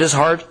turned his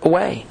heart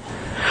away.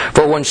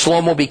 For when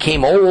Shlomo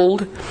became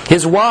old,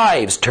 his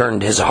wives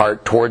turned his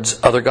heart towards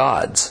other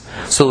gods,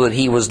 so that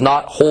he was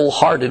not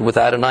wholehearted with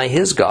Adonai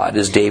his God,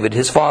 as David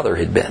his father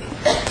had been.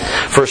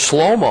 For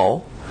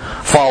Shlomo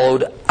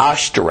followed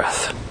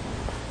Ashtoreth,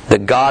 the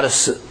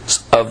goddess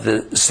of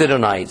the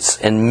Sidonites,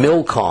 and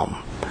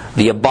Milcom,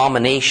 the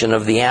abomination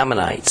of the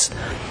Ammonites.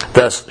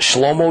 Thus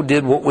Shlomo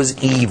did what was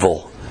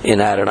evil in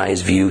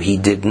Adonai's view. He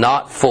did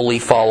not fully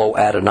follow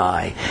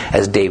Adonai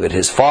as David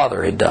his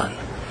father had done.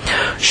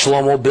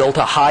 Shlomo built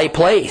a high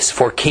place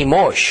for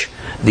Chemosh,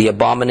 the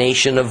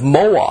abomination of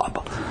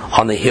Moab,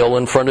 on the hill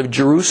in front of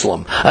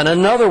Jerusalem, and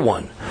another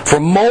one for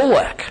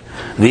Molech,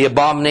 the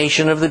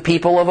abomination of the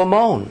people of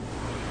Ammon.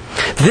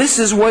 This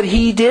is what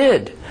he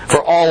did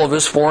for all of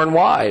his foreign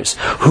wives,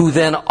 who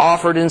then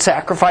offered in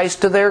sacrifice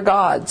to their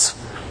gods.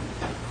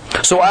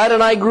 So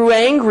Adonai grew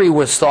angry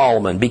with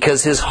Solomon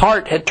because his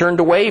heart had turned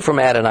away from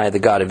Adonai, the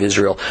God of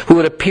Israel, who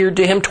had appeared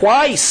to him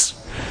twice,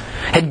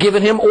 had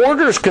given him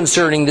orders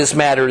concerning this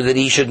matter, that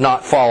he should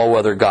not follow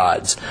other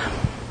gods.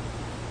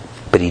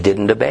 But he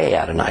didn't obey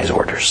Adonai's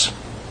orders.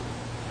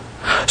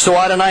 So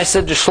Adonai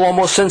said to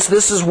Shlomo, "Since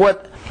this is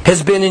what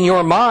has been in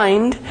your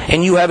mind,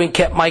 and you haven't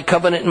kept my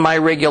covenant and my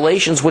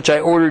regulations, which I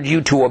ordered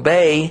you to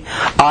obey,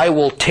 I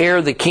will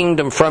tear the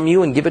kingdom from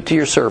you and give it to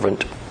your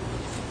servant.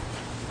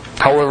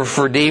 However,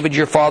 for David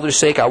your father's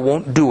sake, I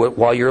won't do it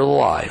while you're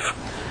alive,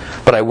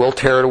 but I will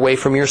tear it away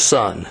from your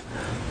son.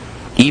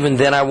 Even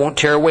then I won't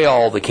tear away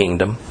all the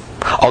kingdom.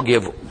 I'll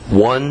give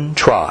one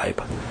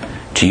tribe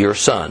to your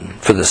son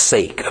for the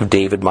sake of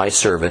David my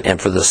servant and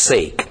for the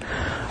sake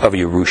of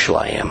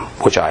Jerusalem,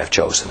 which I have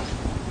chosen."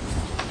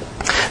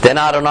 Then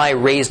Adonai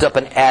raised up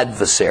an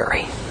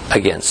adversary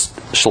against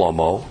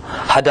Shlomo,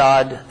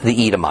 Hadad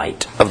the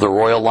Edomite, of the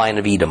royal line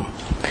of Edom.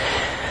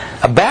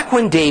 Back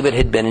when David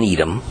had been in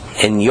Edom,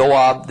 and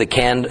Joab,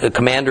 the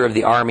commander of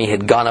the army,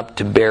 had gone up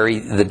to bury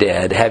the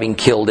dead, having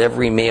killed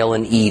every male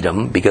in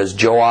Edom, because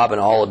Joab and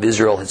all of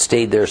Israel had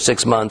stayed there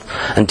 6 months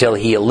until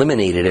he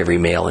eliminated every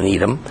male in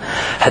Edom,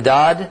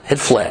 Hadad had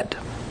fled.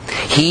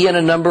 He and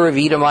a number of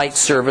Edomite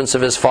servants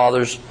of his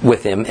father's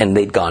with him, and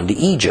they'd gone to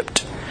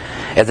Egypt.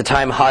 At the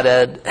time,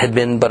 Hadad had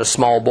been but a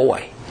small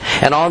boy.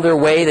 And on their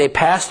way they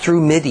passed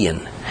through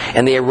Midian,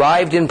 and they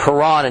arrived in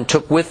Paran and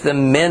took with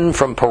them men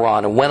from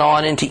Paran and went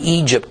on into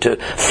Egypt to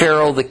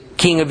Pharaoh the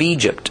king of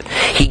Egypt.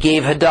 He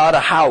gave Hadad a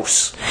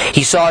house.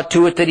 He saw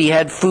to it that he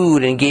had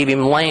food and gave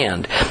him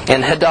land.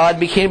 And Hadad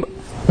became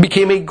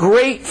a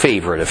great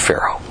favorite of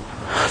Pharaoh,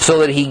 so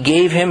that he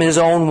gave him his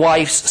own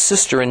wife's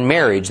sister in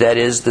marriage, that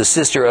is, the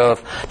sister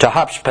of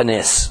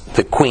Tahapshpanes,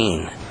 the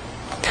queen.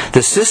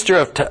 The sister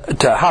of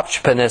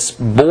Tahapshpanes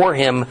bore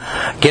him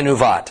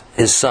Genuvat,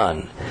 his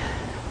son.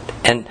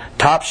 And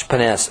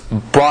Tahapshpanes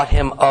brought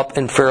him up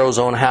in Pharaoh's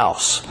own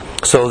house,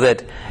 so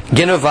that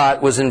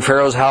Genuvat was in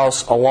Pharaoh's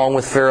house along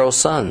with Pharaoh's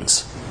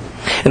sons.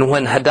 And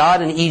when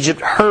Hadad in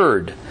Egypt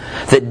heard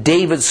that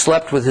David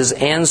slept with his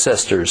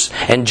ancestors,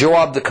 and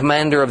Joab the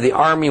commander of the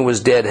army was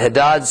dead,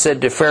 Hadad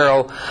said to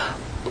Pharaoh,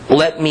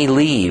 "Let me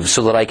leave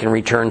so that I can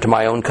return to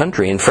my own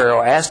country." And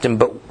Pharaoh asked him,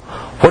 "But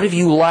what have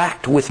you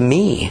lacked with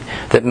me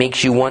that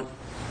makes you want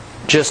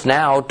just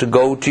now to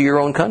go to your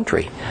own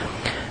country?"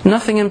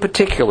 "Nothing in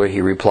particular,"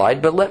 he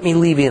replied, "but let me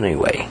leave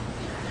anyway."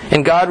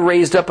 And God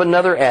raised up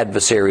another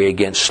adversary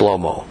against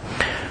Shlomo,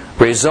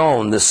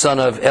 Rezon, the son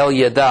of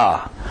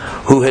Eliadah,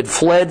 who had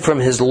fled from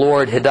his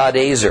lord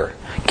Hadadezer,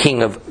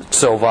 king of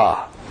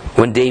Zovah.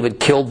 when David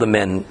killed the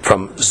men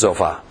from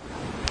Zophah.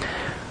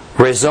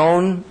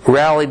 Rezon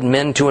rallied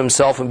men to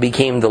himself and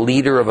became the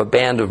leader of a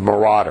band of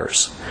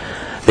marauders.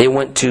 They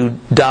went to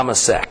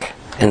Damascus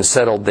and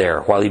settled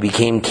there, while he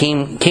became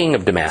king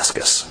of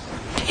Damascus.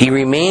 He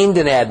remained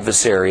an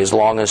adversary as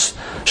long as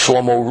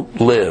Shlomo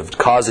lived,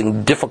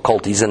 causing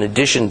difficulties in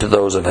addition to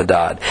those of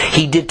Hadad.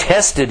 He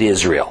detested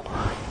Israel,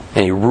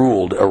 and he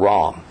ruled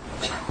Aram.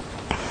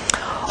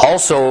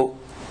 Also,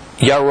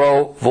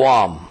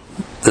 Yeroboam,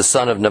 the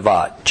son of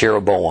Nebat,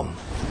 Jeroboam,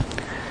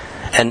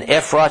 an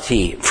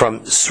Ephrati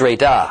from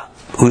Sreda,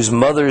 whose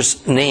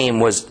mother's name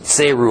was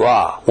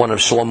Zeruah, one of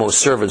Shlomo's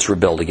servants,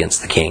 rebelled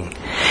against the king.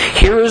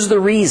 Here is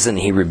the reason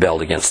he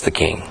rebelled against the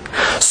king.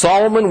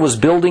 Solomon was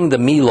building the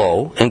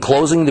Millo and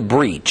closing the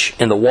breach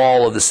in the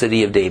wall of the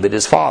city of David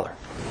his father.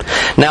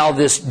 Now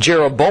this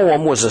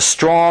Jeroboam was a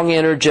strong,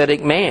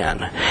 energetic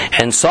man,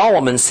 and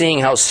Solomon, seeing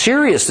how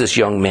serious this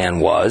young man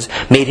was,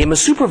 made him a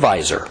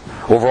supervisor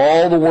over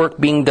all the work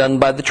being done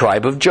by the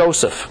tribe of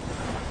Joseph.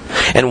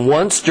 And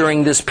once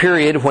during this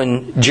period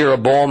when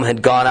Jeroboam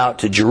had gone out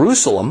to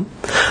Jerusalem,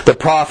 the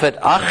prophet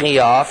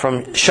Achiah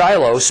from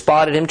Shiloh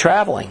spotted him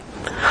traveling.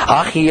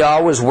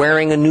 Achiah was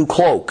wearing a new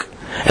cloak,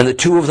 and the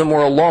two of them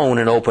were alone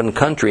in open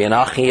country. And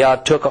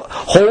Achiah took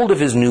hold of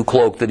his new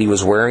cloak that he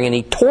was wearing, and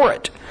he tore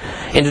it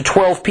into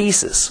 12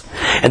 pieces.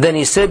 And then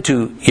he said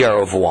to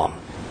Jeroboam,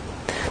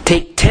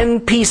 "Take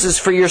 10 pieces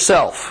for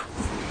yourself.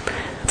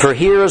 For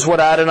here is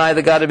what Adonai,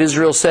 the God of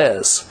Israel,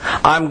 says.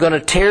 I'm going to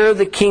tear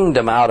the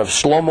kingdom out of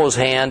Shlomo's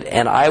hand,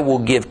 and I will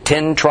give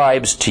 10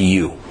 tribes to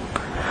you.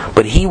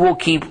 But he will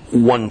keep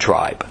 1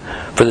 tribe,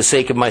 for the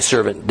sake of my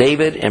servant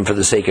David, and for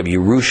the sake of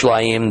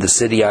Yerushalayim, the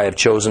city I have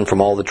chosen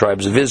from all the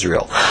tribes of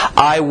Israel.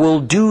 I will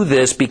do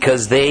this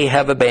because they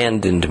have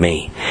abandoned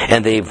me,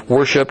 and they've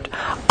worshipped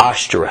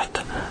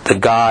Ashtoreth, the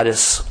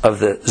goddess of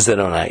the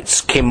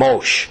Zidonites,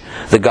 Chemosh,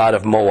 the god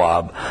of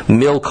Moab,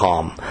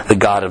 Milcom, the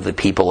god of the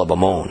people of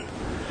Ammon.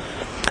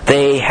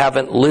 They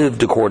haven't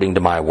lived according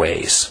to my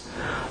ways,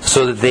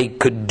 so that they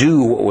could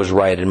do what was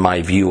right in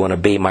my view and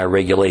obey my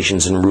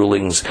regulations and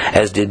rulings,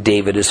 as did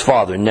David his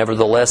father.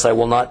 Nevertheless, I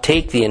will not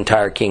take the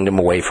entire kingdom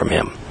away from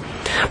him,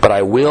 but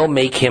I will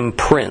make him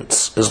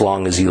prince as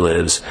long as he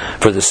lives,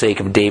 for the sake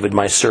of David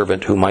my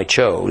servant, whom I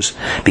chose,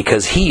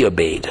 because he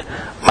obeyed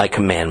my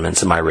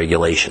commandments and my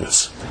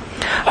regulations.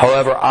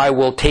 However, I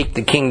will take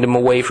the kingdom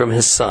away from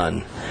his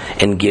son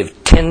and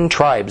give 10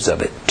 tribes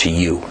of it to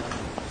you.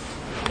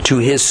 To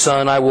his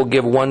son I will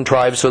give 1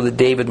 tribe, so that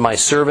David my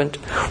servant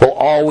will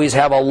always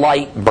have a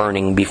light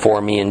burning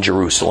before me in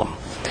Jerusalem,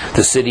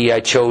 the city I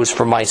chose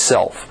for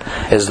myself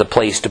as the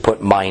place to put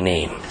my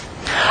name.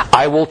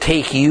 I will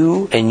take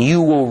you, and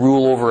you will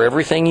rule over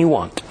everything you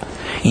want.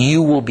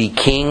 You will be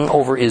king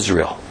over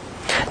Israel.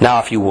 Now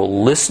if you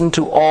will listen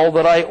to all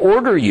that I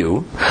order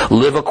you,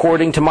 live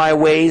according to my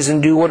ways,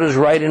 and do what is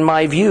right in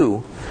my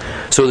view,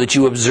 so that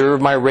you observe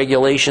my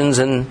regulations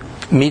and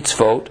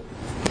mitzvot,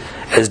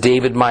 as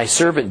David my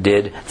servant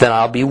did, then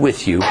I'll be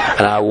with you,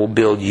 and I will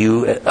build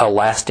you a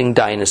lasting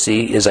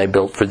dynasty as I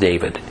built for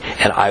David,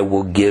 and I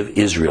will give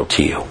Israel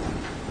to you.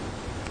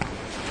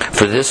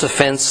 For this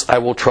offense I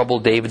will trouble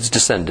David's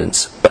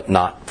descendants, but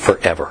not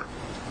forever."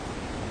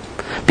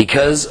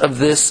 Because of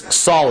this,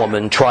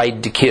 Solomon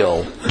tried to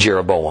kill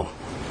Jeroboam.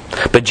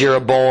 But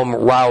Jeroboam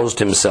roused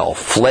himself,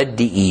 fled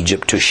to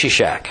Egypt, to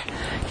Shishak,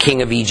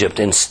 king of Egypt,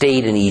 and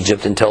stayed in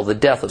Egypt until the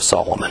death of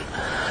Solomon.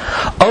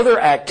 Other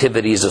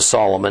activities of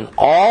Solomon,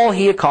 all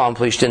he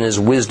accomplished in his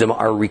wisdom,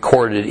 are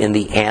recorded in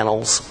the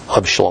annals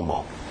of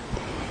Shlomo.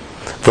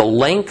 The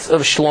length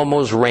of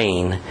Shlomo's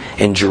reign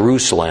in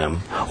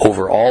Jerusalem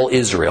over all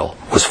Israel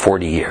was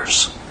 40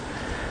 years.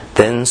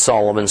 Then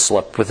Solomon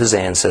slept with his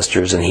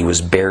ancestors, and he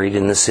was buried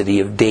in the city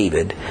of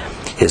David,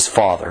 his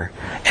father,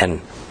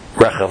 and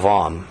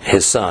Rehoboam,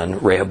 his son,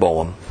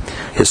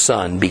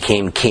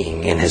 became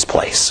king in his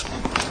place.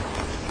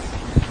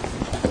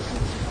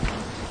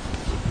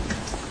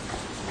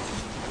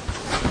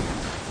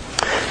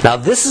 Now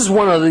this is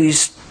one of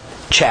these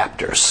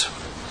chapters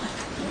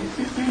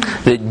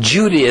that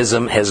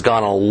Judaism has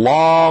gone a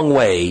long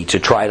way to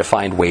try to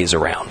find ways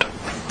around.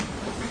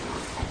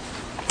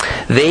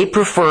 They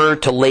prefer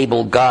to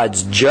label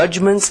God's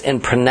judgments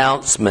and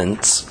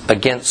pronouncements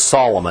against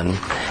Solomon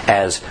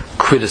as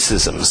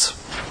criticisms,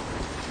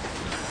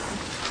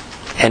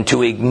 and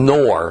to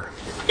ignore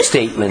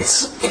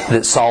statements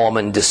that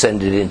Solomon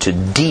descended into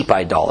deep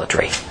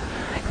idolatry,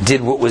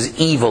 did what was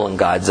evil in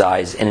God's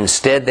eyes, and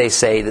instead they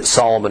say that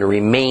Solomon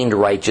remained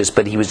righteous,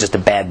 but he was just a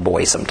bad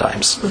boy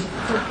sometimes.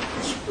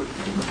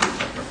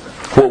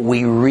 What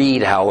we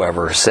read,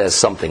 however, says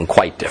something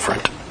quite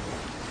different.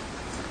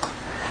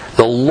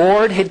 The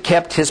Lord had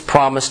kept his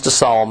promise to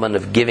Solomon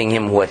of giving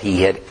him what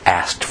he had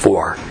asked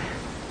for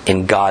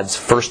in God's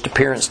first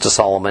appearance to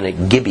Solomon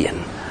at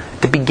Gibeon,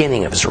 the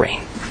beginning of his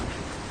reign.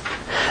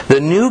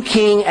 The new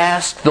king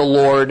asked the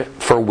Lord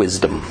for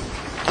wisdom.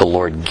 The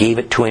Lord gave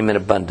it to him in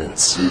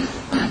abundance.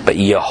 But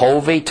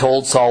Jehovah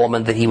told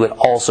Solomon that he would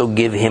also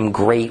give him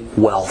great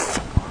wealth,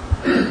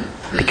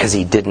 because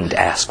he didn't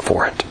ask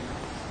for it.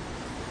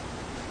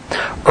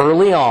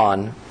 Early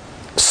on,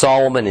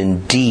 Solomon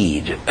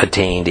indeed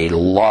attained a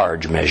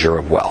large measure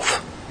of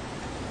wealth,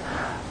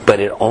 but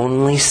it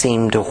only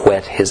seemed to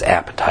whet his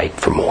appetite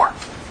for more.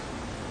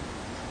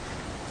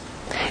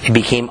 It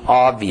became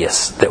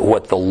obvious that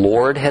what the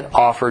Lord had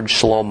offered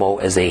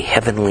Shlomo as a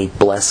heavenly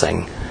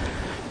blessing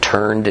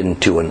turned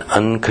into an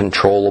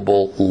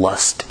uncontrollable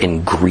lust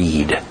and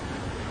greed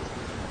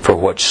for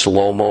what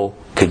Shlomo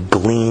could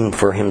glean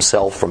for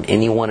himself from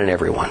anyone and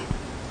everyone.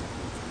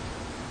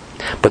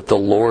 But the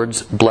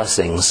Lord's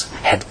blessings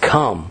had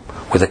come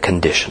with a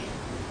condition.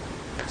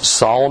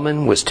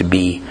 Solomon was to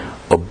be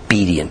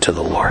obedient to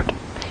the Lord.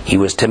 He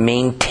was to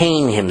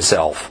maintain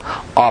himself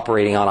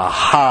operating on a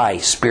high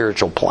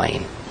spiritual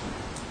plane.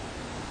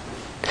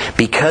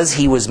 Because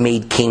he was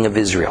made king of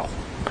Israel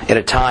at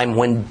a time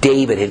when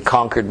David had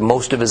conquered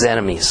most of his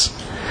enemies,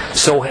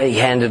 so he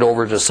handed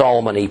over to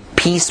Solomon a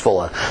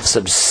peaceful, a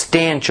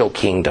substantial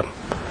kingdom.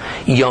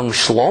 Young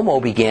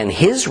Shlomo began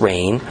his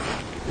reign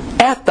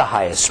at the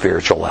highest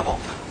spiritual level.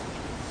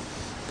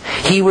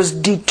 He was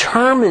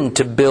determined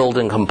to build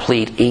and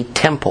complete a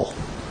temple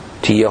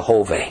to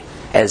Yehovah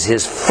as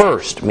his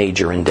first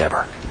major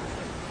endeavor.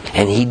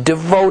 And he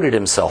devoted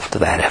himself to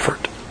that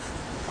effort.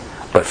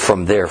 But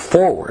from there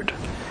forward,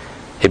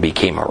 it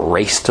became a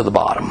race to the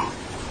bottom.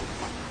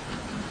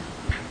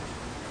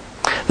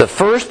 The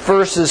first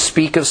verses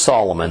speak of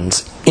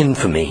Solomon's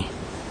infamy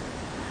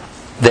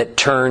that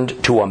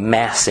turned to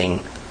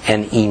amassing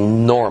an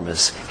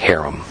enormous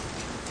harem.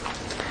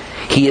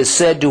 He is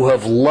said to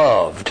have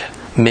loved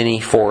many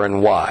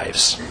foreign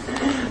wives.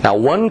 Now,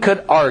 one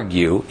could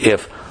argue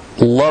if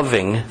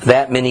loving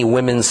that many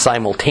women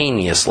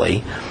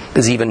simultaneously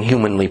is even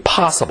humanly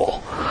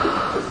possible.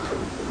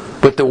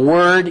 But the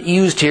word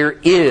used here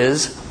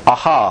is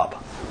ahab.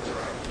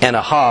 And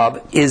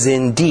ahab is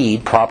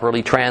indeed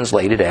properly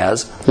translated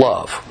as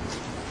love.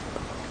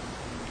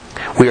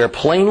 We are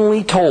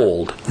plainly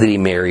told that he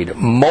married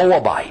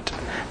Moabite,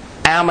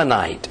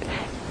 Ammonite,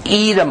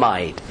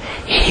 Edomite,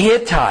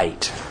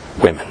 Hittite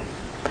women,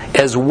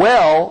 as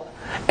well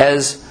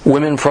as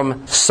women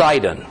from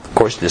Sidon. Of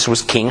course, this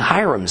was King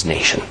Hiram's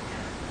nation.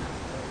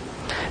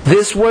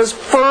 This was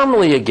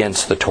firmly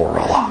against the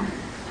Torah law.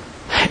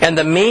 And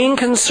the main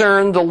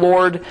concern the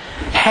Lord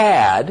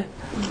had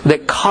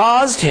that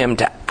caused him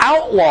to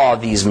outlaw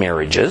these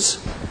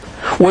marriages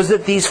was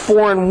that these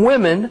foreign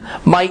women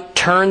might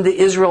turn the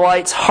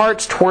Israelites'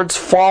 hearts towards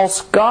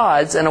false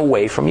gods and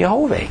away from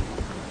Yehovah.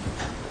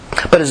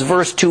 But as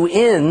verse 2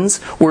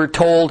 ends, we're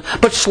told,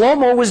 but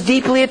Shlomo was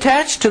deeply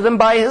attached to them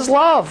by his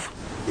love.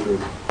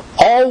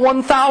 All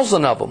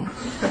 1,000 of them.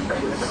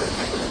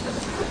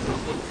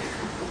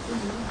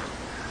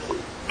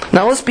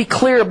 Now let's be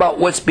clear about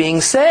what's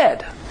being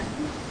said.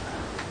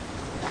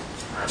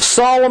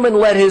 Solomon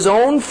let his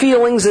own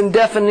feelings and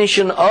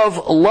definition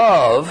of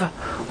love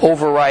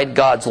override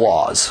God's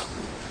laws.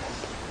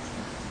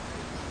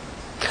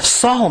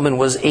 Solomon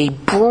was a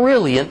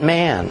brilliant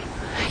man.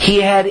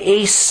 He had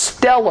a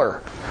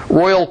stellar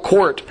royal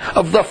court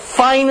of the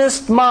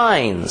finest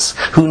minds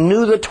who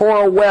knew the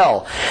Torah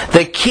well.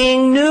 The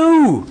king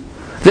knew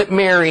that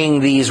marrying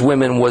these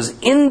women was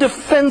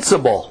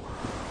indefensible,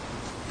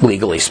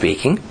 legally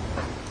speaking,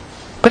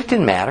 but it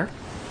didn't matter.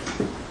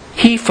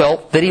 He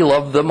felt that he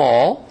loved them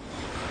all,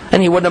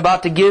 and he wasn't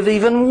about to give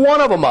even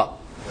one of them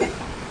up.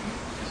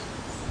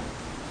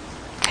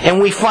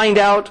 And we find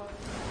out,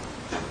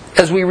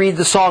 as we read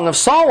the Song of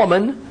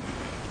Solomon,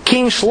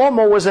 King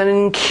Shlomo was an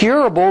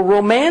incurable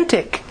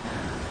romantic.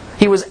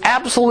 He was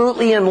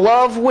absolutely in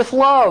love with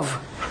love.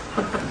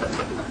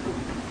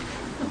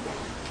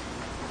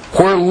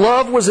 Where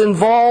love was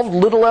involved,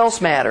 little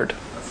else mattered.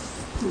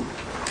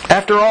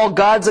 After all,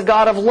 God's a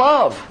God of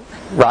love,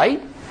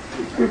 right?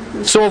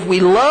 So if we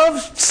love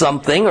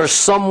something or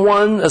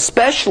someone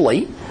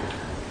especially,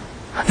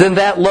 then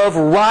that love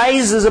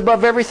rises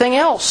above everything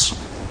else.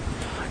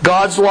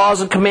 God's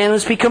laws and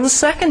commandments become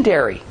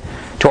secondary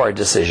to our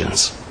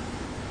decisions.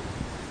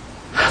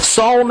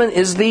 Solomon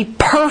is the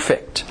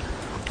perfect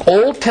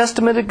Old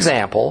Testament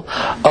example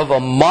of a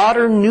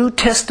modern New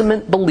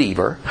Testament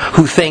believer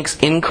who thinks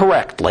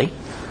incorrectly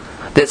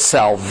that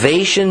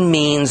salvation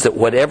means that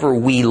whatever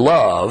we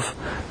love,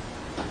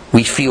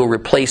 we feel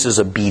replaces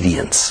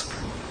obedience.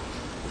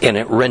 And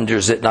it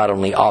renders it not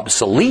only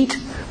obsolete,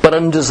 but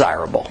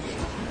undesirable.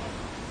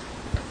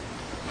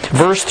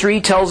 Verse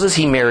 3 tells us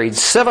he married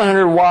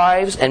 700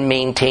 wives and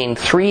maintained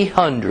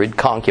 300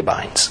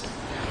 concubines.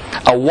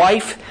 A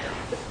wife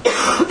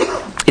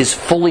is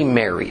fully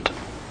married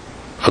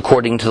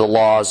according to the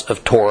laws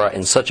of Torah,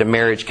 and such a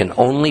marriage can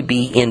only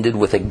be ended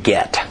with a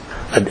get,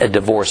 a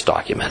divorce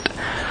document.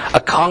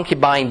 A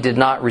concubine did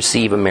not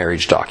receive a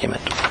marriage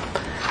document.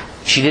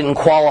 She didn't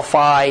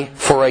qualify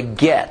for a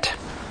get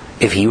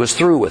if he was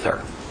through with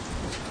her.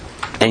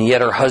 And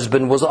yet her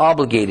husband was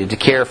obligated to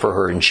care for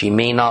her, and she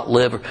may not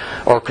live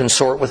or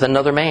consort with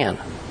another man.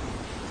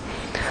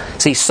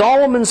 See,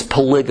 Solomon's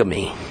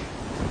polygamy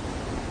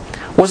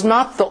was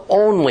not the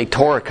only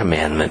Torah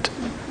commandment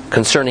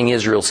concerning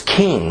Israel's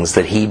kings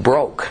that he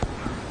broke.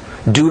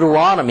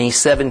 Deuteronomy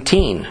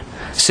 17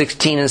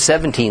 16 and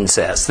 17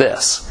 says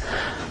this,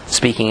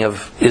 speaking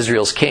of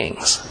Israel's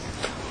kings.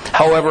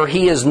 However,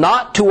 he is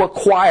not to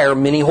acquire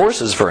many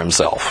horses for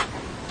himself,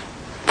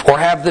 or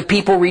have the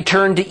people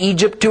return to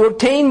Egypt to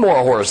obtain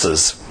more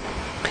horses,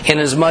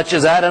 inasmuch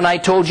as Adonai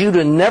told you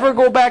to never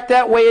go back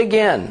that way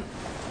again.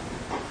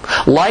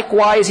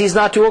 Likewise, he's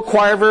not to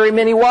acquire very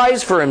many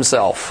wives for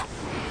himself,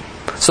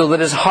 so that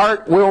his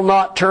heart will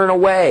not turn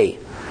away.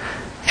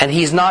 And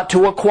he's not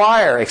to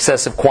acquire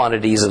excessive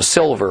quantities of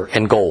silver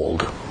and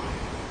gold.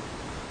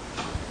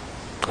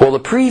 Well, the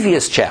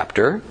previous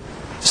chapter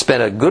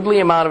spent a goodly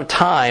amount of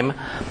time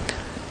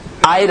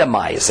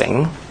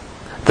itemizing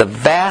the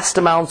vast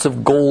amounts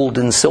of gold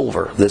and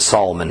silver that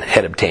Solomon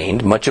had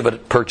obtained, much of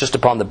it purchased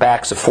upon the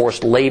backs of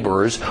forced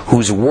laborers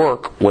whose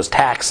work was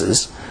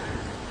taxes,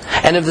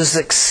 and of this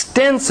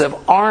extensive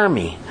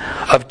army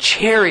of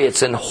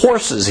chariots and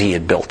horses he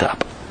had built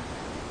up.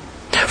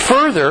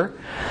 Further,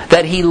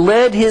 that he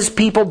led his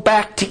people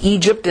back to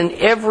Egypt in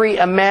every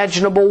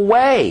imaginable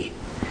way,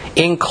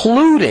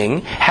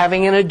 including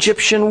having an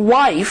Egyptian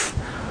wife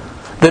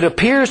that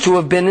appears to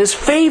have been his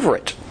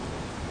favorite,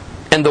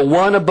 and the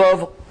one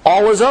above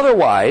all his other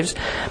wives,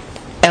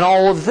 and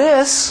all of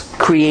this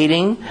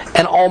creating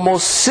an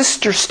almost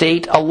sister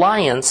state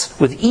alliance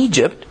with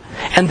Egypt,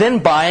 and then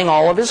buying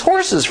all of his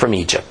horses from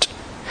Egypt.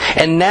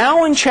 And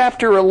now in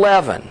chapter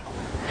 11,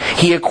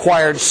 he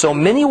acquired so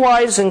many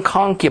wives and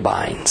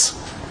concubines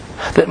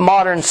that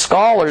modern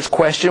scholars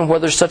question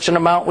whether such an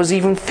amount was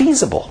even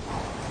feasible.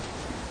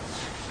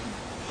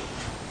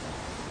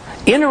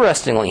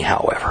 Interestingly,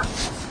 however,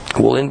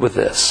 we'll end with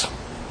this.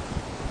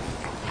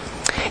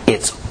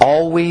 It's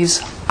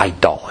always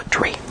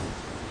idolatry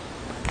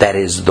that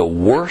is the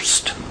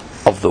worst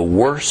of the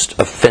worst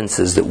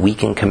offenses that we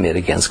can commit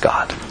against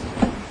God.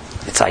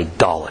 It's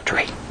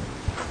idolatry.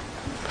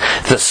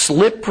 The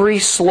slippery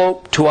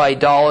slope to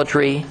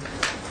idolatry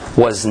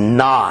was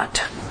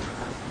not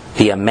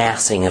the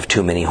amassing of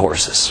too many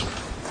horses.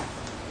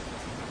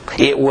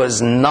 It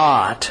was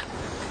not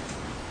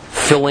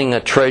filling a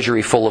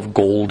treasury full of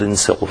gold and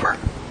silver,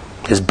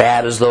 as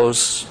bad as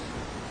those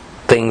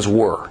things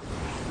were.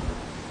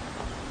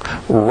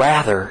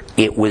 Rather,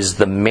 it was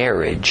the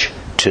marriage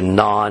to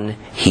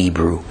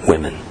non-Hebrew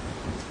women.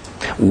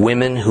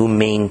 Women who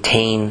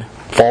maintain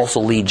false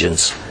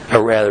allegiance,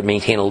 or rather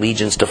maintain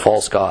allegiance to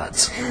false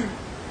gods.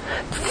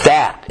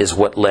 That is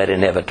what led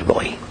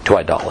inevitably to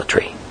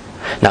idolatry.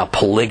 Now,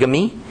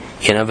 polygamy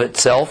in of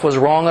itself was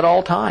wrong at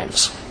all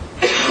times.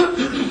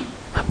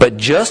 But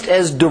just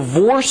as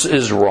divorce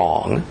is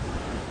wrong,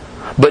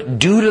 but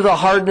due to the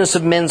hardness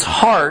of men's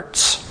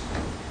hearts,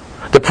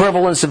 the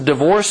prevalence of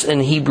divorce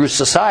in Hebrew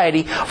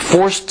society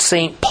forced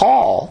St.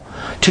 Paul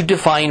to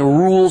define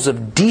rules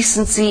of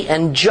decency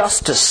and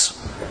justice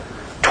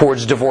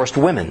towards divorced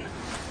women.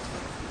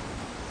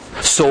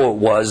 So it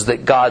was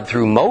that God,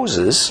 through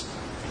Moses,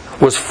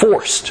 was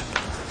forced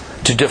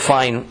to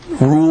define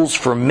rules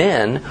for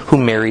men who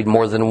married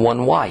more than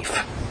one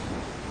wife,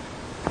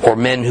 or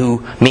men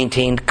who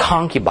maintained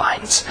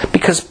concubines,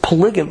 because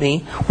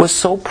polygamy was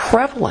so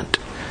prevalent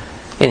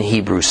in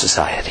Hebrew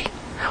society.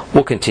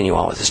 We'll continue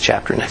on with this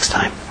chapter next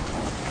time.